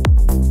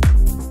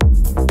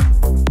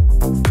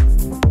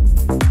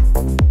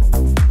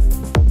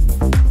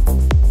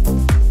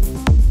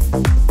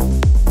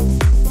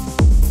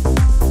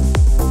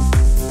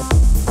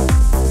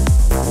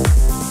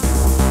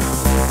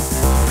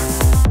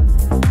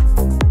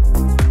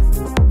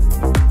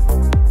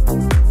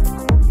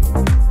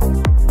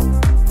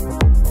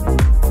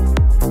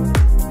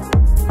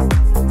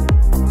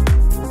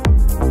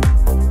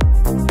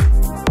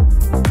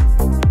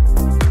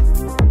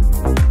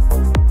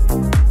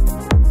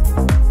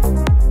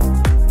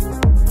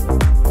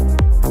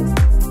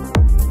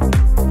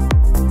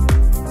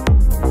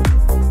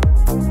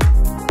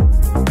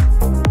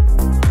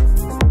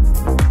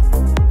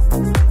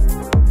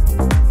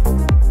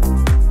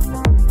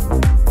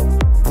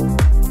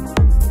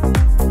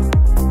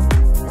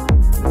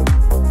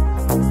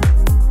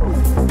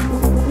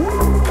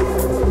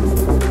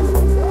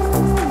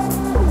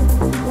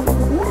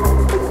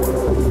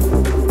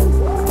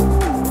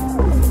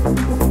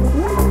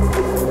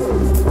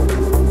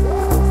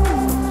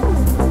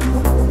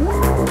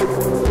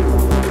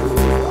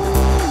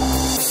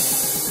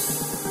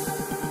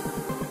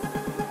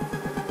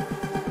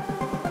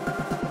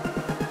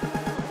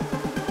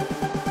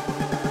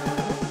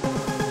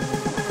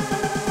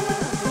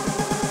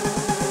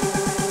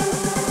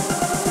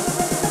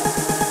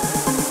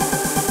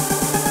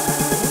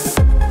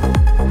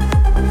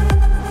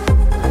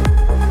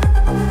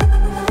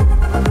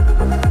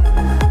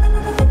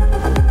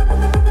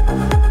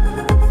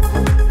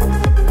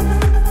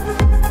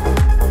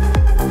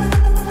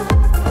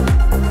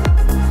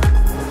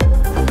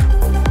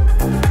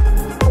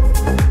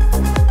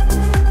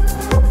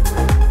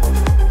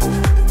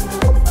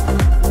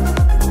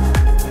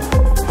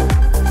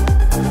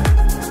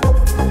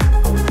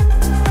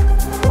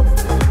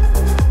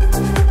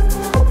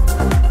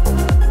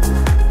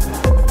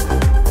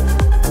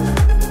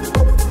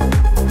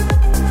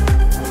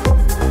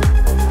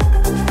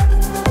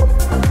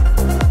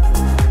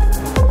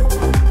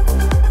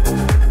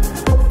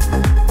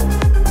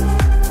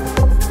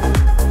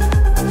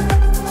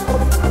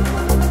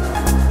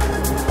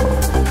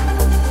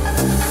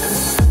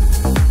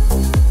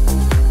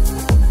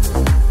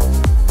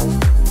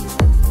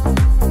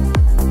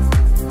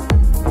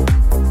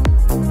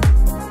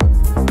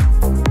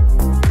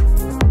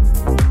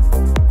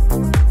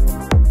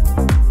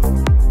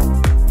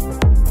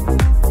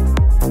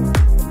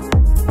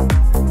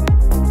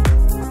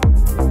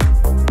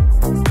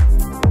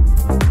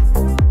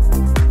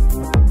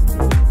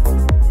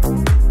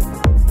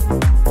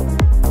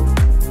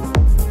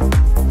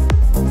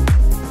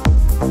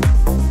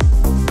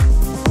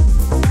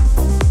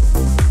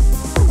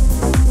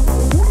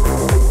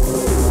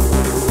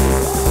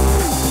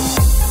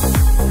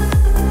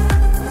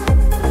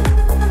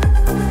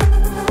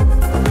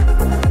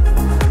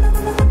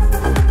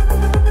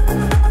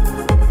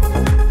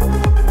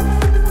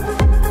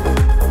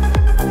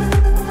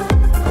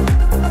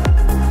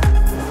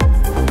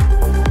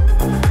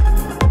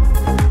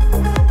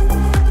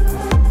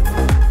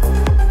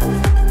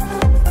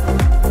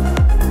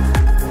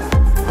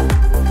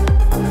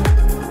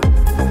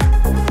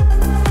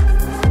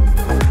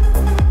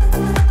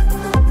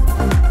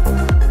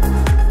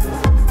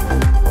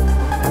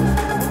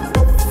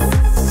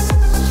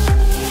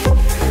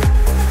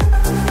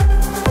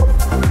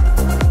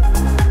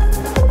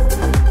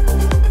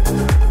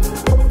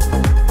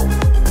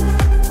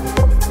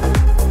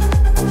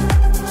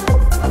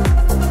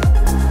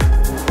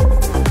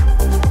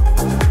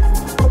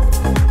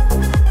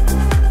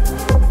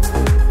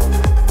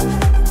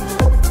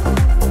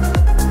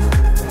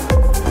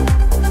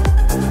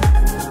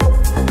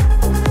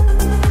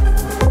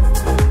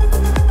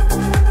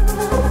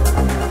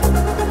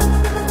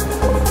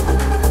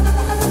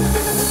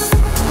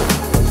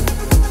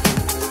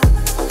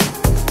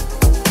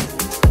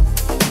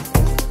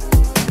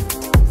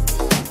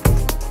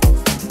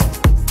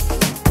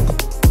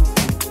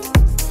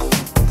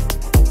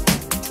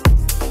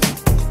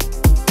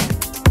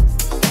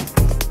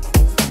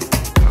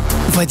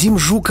 Вадим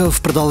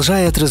Жуков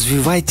продолжает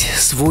развивать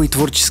свой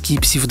творческий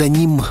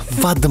псевдоним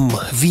Вадм,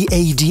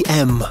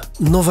 V-A-D-M.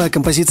 Новая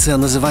композиция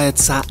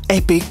называется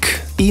Epic,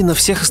 и на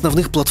всех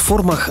основных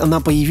платформах она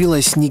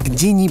появилась не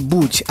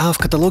где-нибудь, а в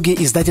каталоге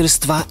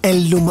издательства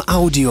Ellum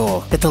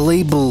Audio. Это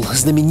лейбл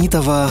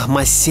знаменитого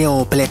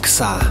Maceo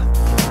Plexa.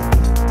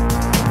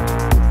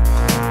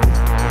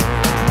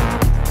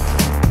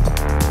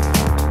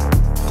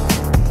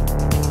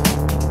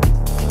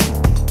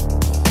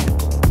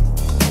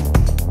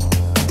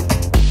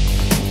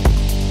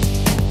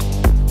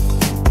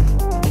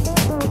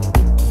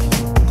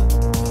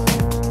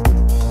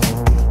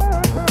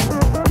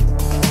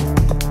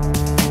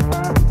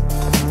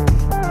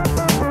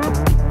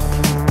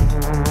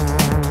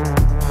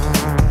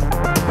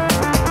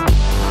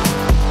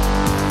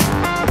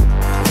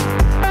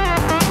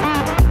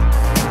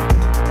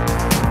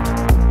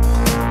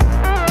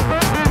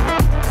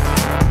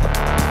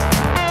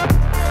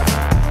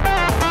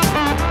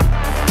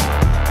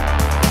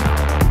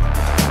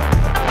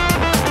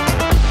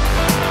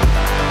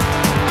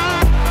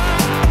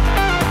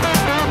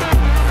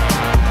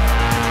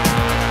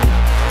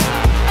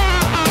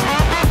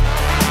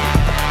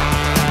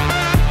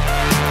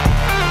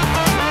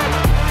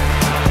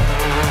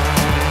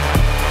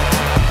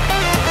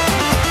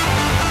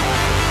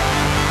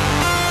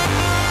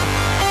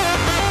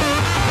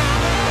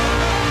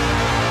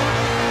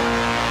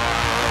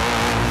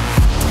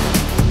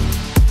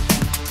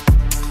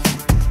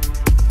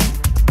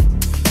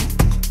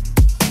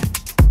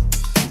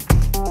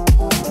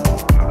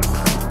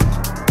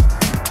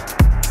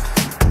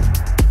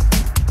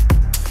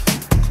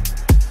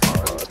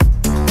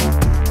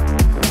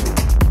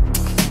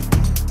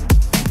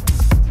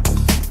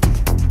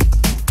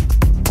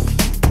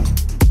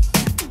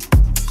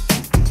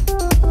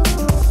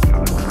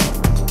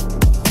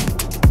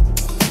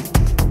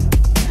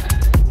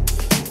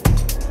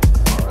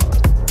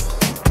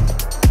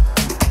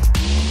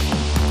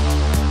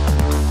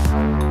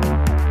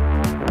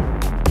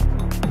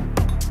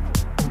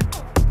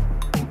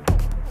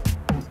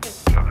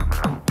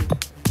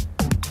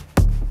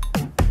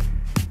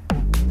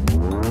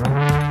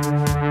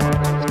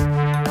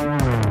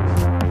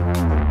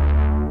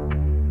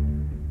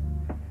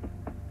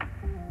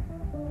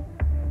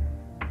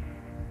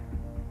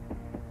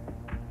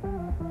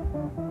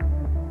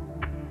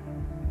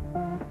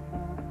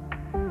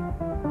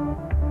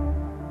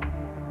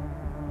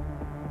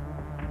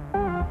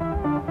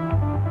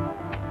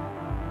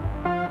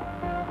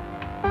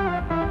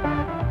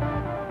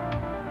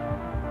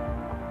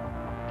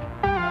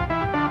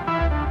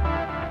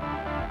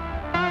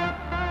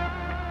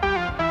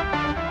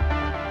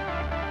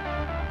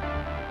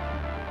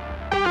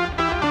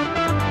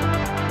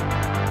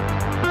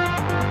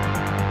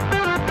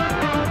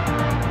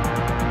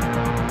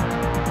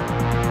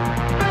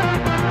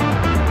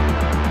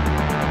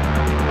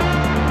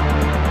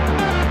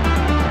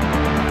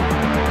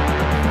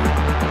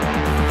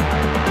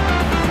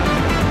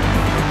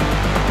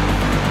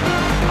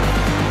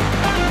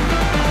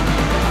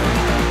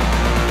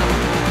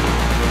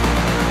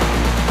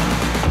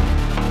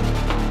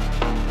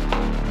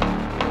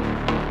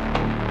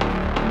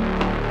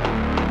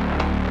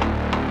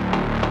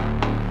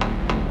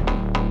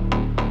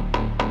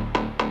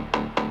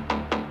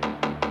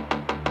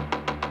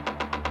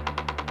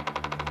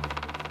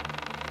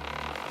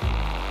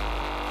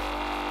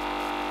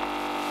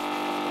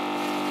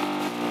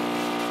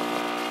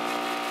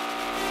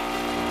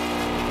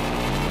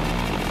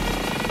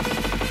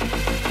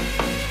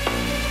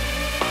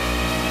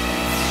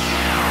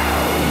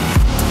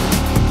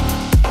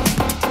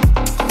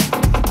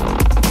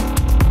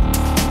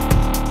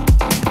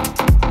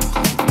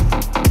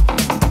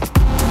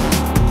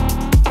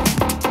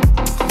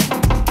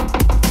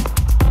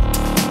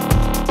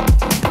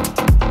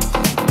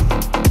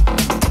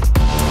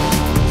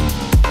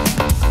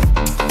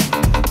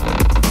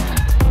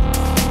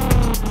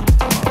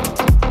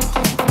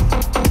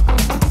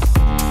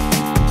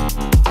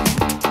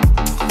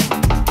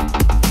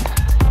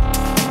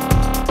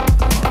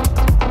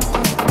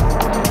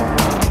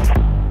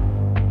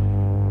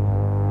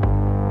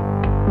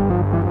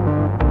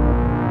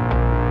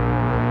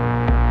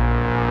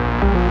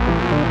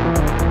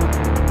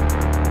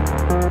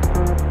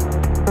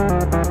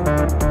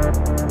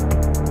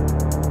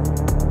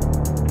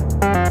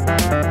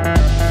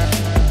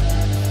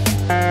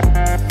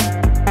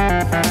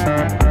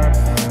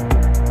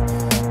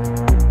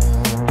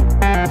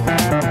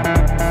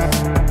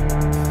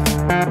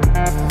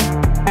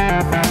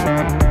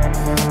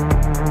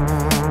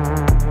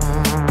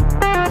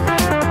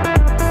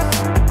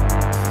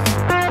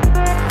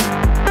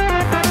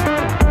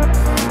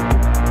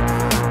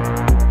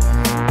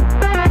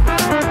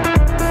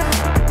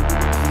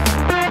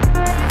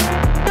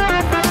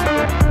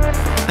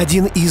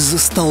 Один из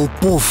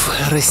столпов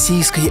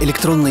российской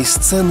электронной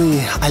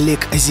сцены,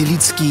 Олег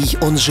Озелицкий,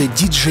 он же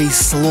диджей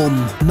Слон,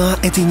 на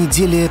этой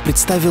неделе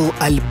представил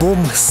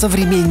альбом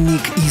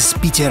 «Современник из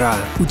Питера».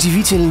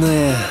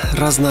 Удивительное,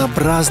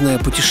 разнообразное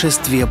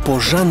путешествие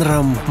по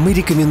жанрам. Мы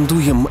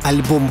рекомендуем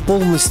альбом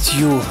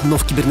полностью, но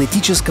в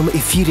кибернетическом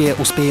эфире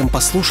успеем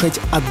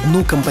послушать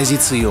одну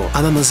композицию.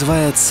 Она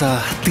называется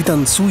 «Ты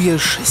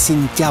танцуешь,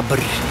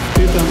 сентябрь».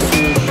 Ты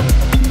танцуешь,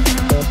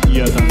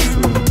 я танцую.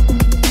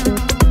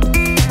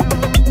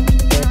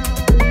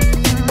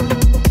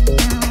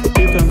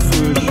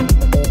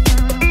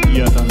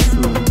 Я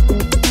танцую.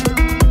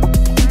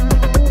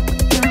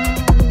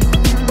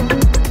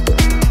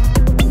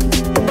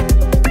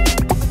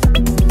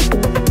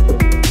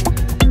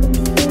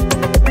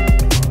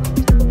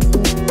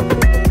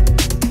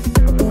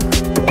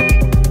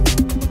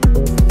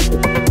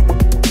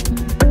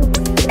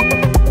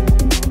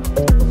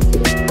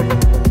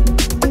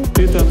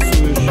 Ты танцуешь, я танцую. Ты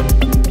танцуешь,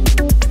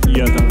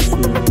 я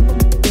танцую.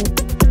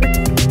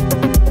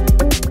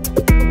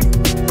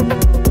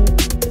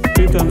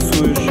 Ты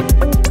танцуешь,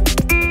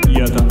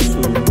 я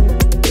танцую.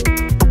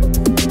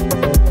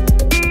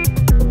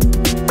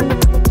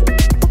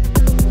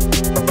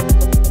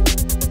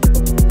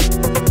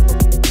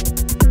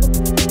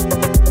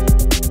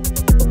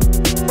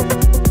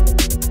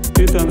 Ты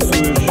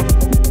танцуешь,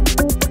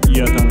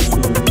 я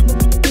танцую.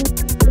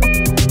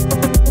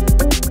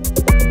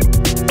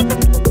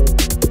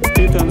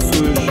 Ты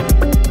танцуешь,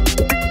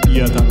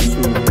 я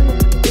танцую.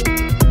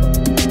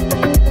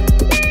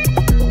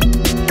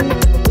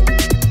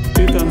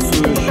 Ты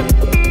танцуешь,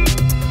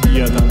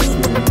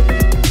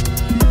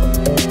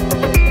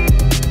 я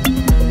танцую.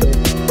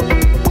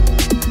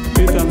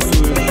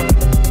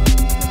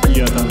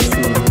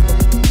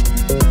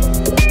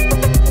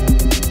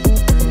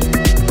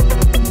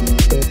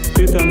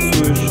 Ты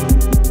танцуешь,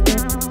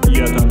 я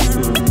танцую.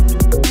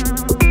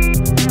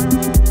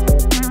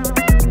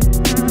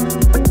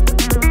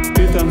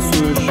 Ты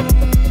танцуешь,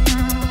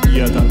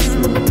 я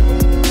танцую.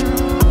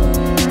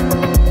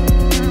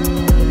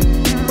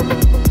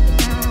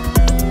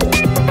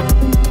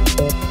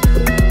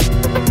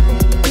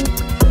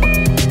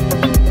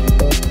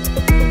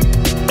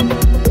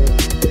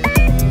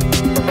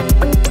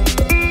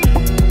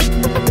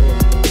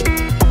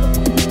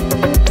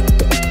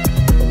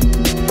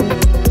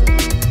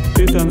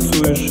 Ты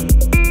танцуешь,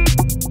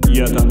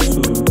 я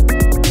танцую.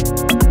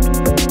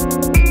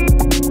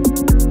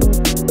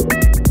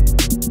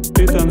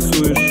 Ты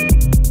танцуешь,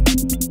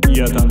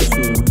 я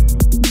танцую.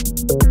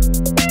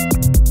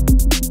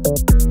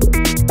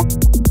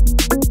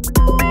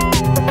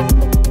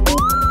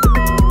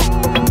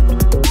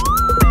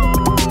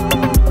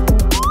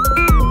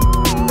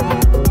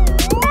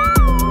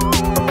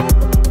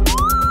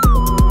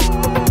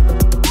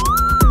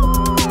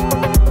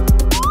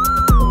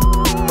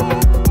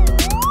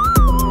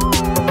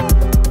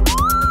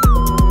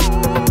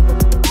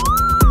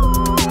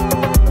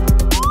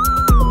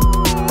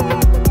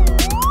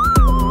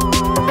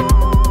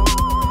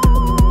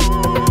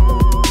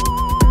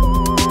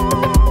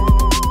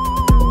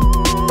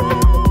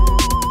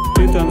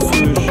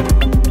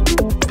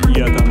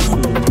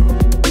 Ты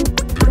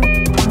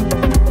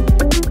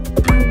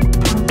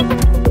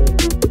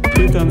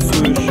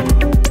танцуешь,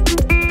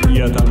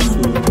 я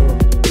танцую.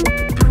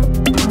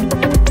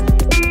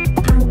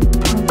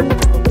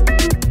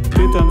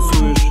 Ты танцуешь, я танцую. Ты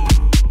танцуешь,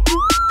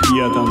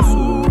 я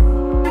танцую.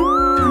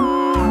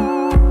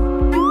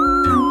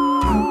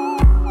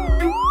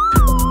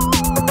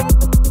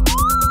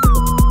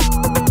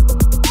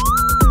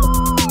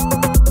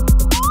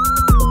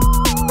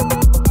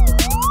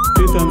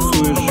 Ты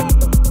танцуешь,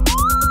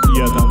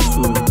 я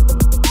танцую.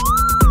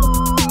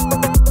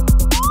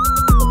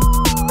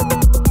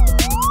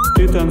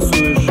 Ты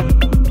танцуешь,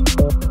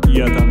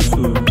 я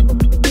танцую.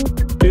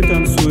 Ты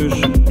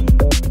танцуешь,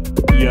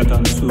 я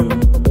танцую.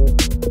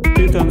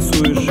 Ты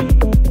танцуешь,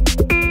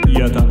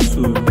 я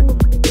танцую.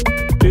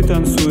 Ты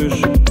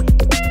танцуешь,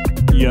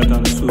 я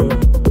танцую.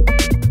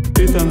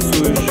 Ты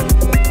танцуешь,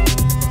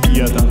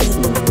 я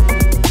танцую.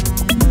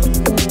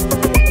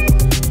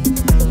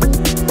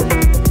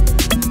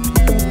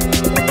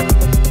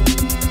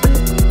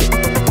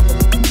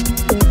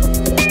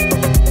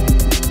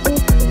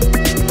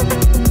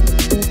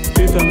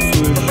 Ты танцуешь.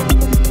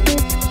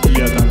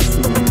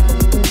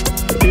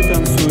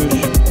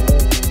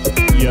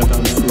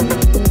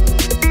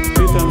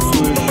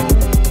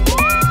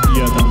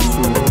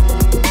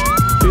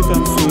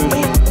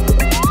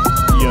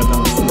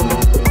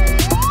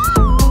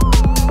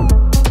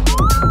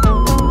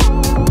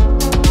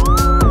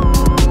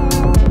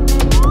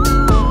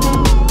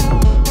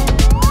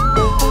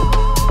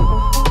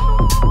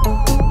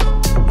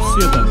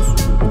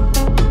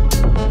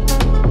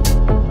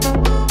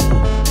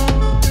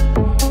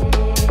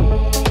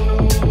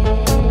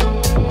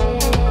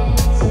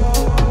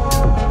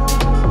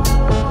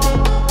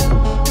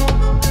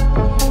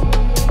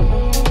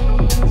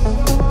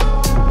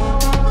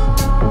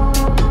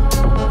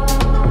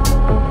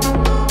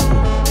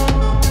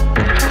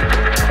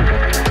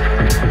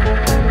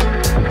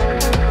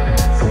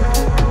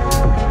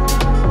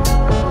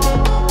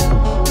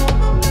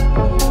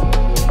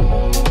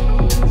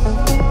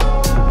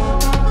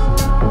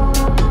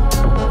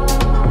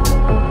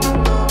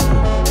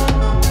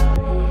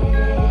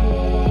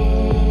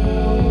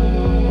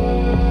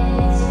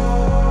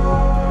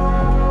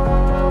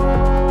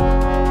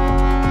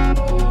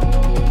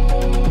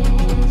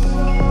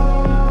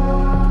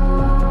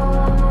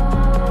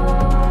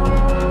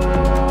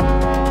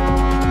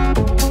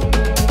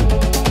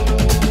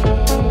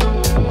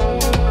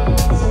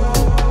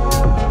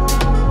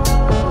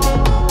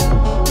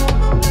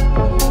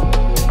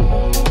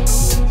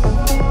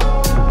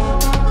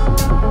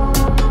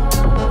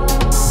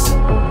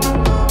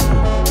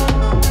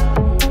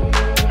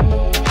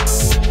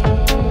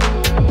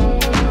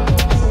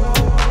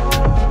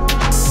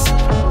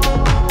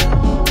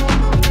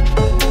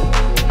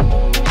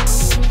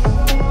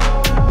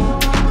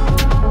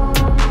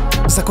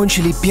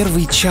 закончили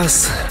первый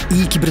час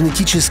и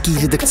кибернетический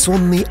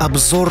редакционный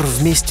обзор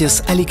вместе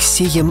с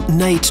Алексеем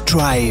Night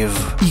Drive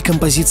и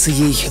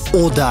композицией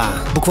 «Ода».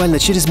 Буквально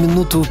через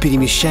минуту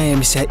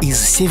перемещаемся из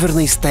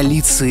северной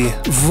столицы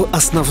в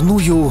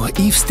основную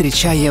и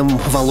встречаем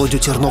Володю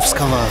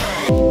Терновского.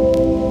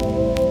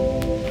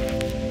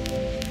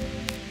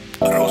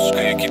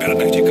 Русская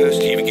кибернетика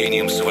с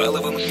Евгением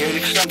Сваловым и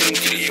Александром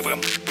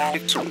Киреевым.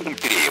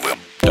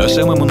 О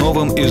самом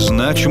новом и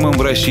значимом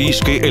в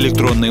российской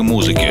электронной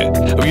музыке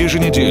в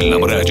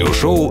еженедельном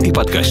радиошоу и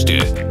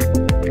подкасте.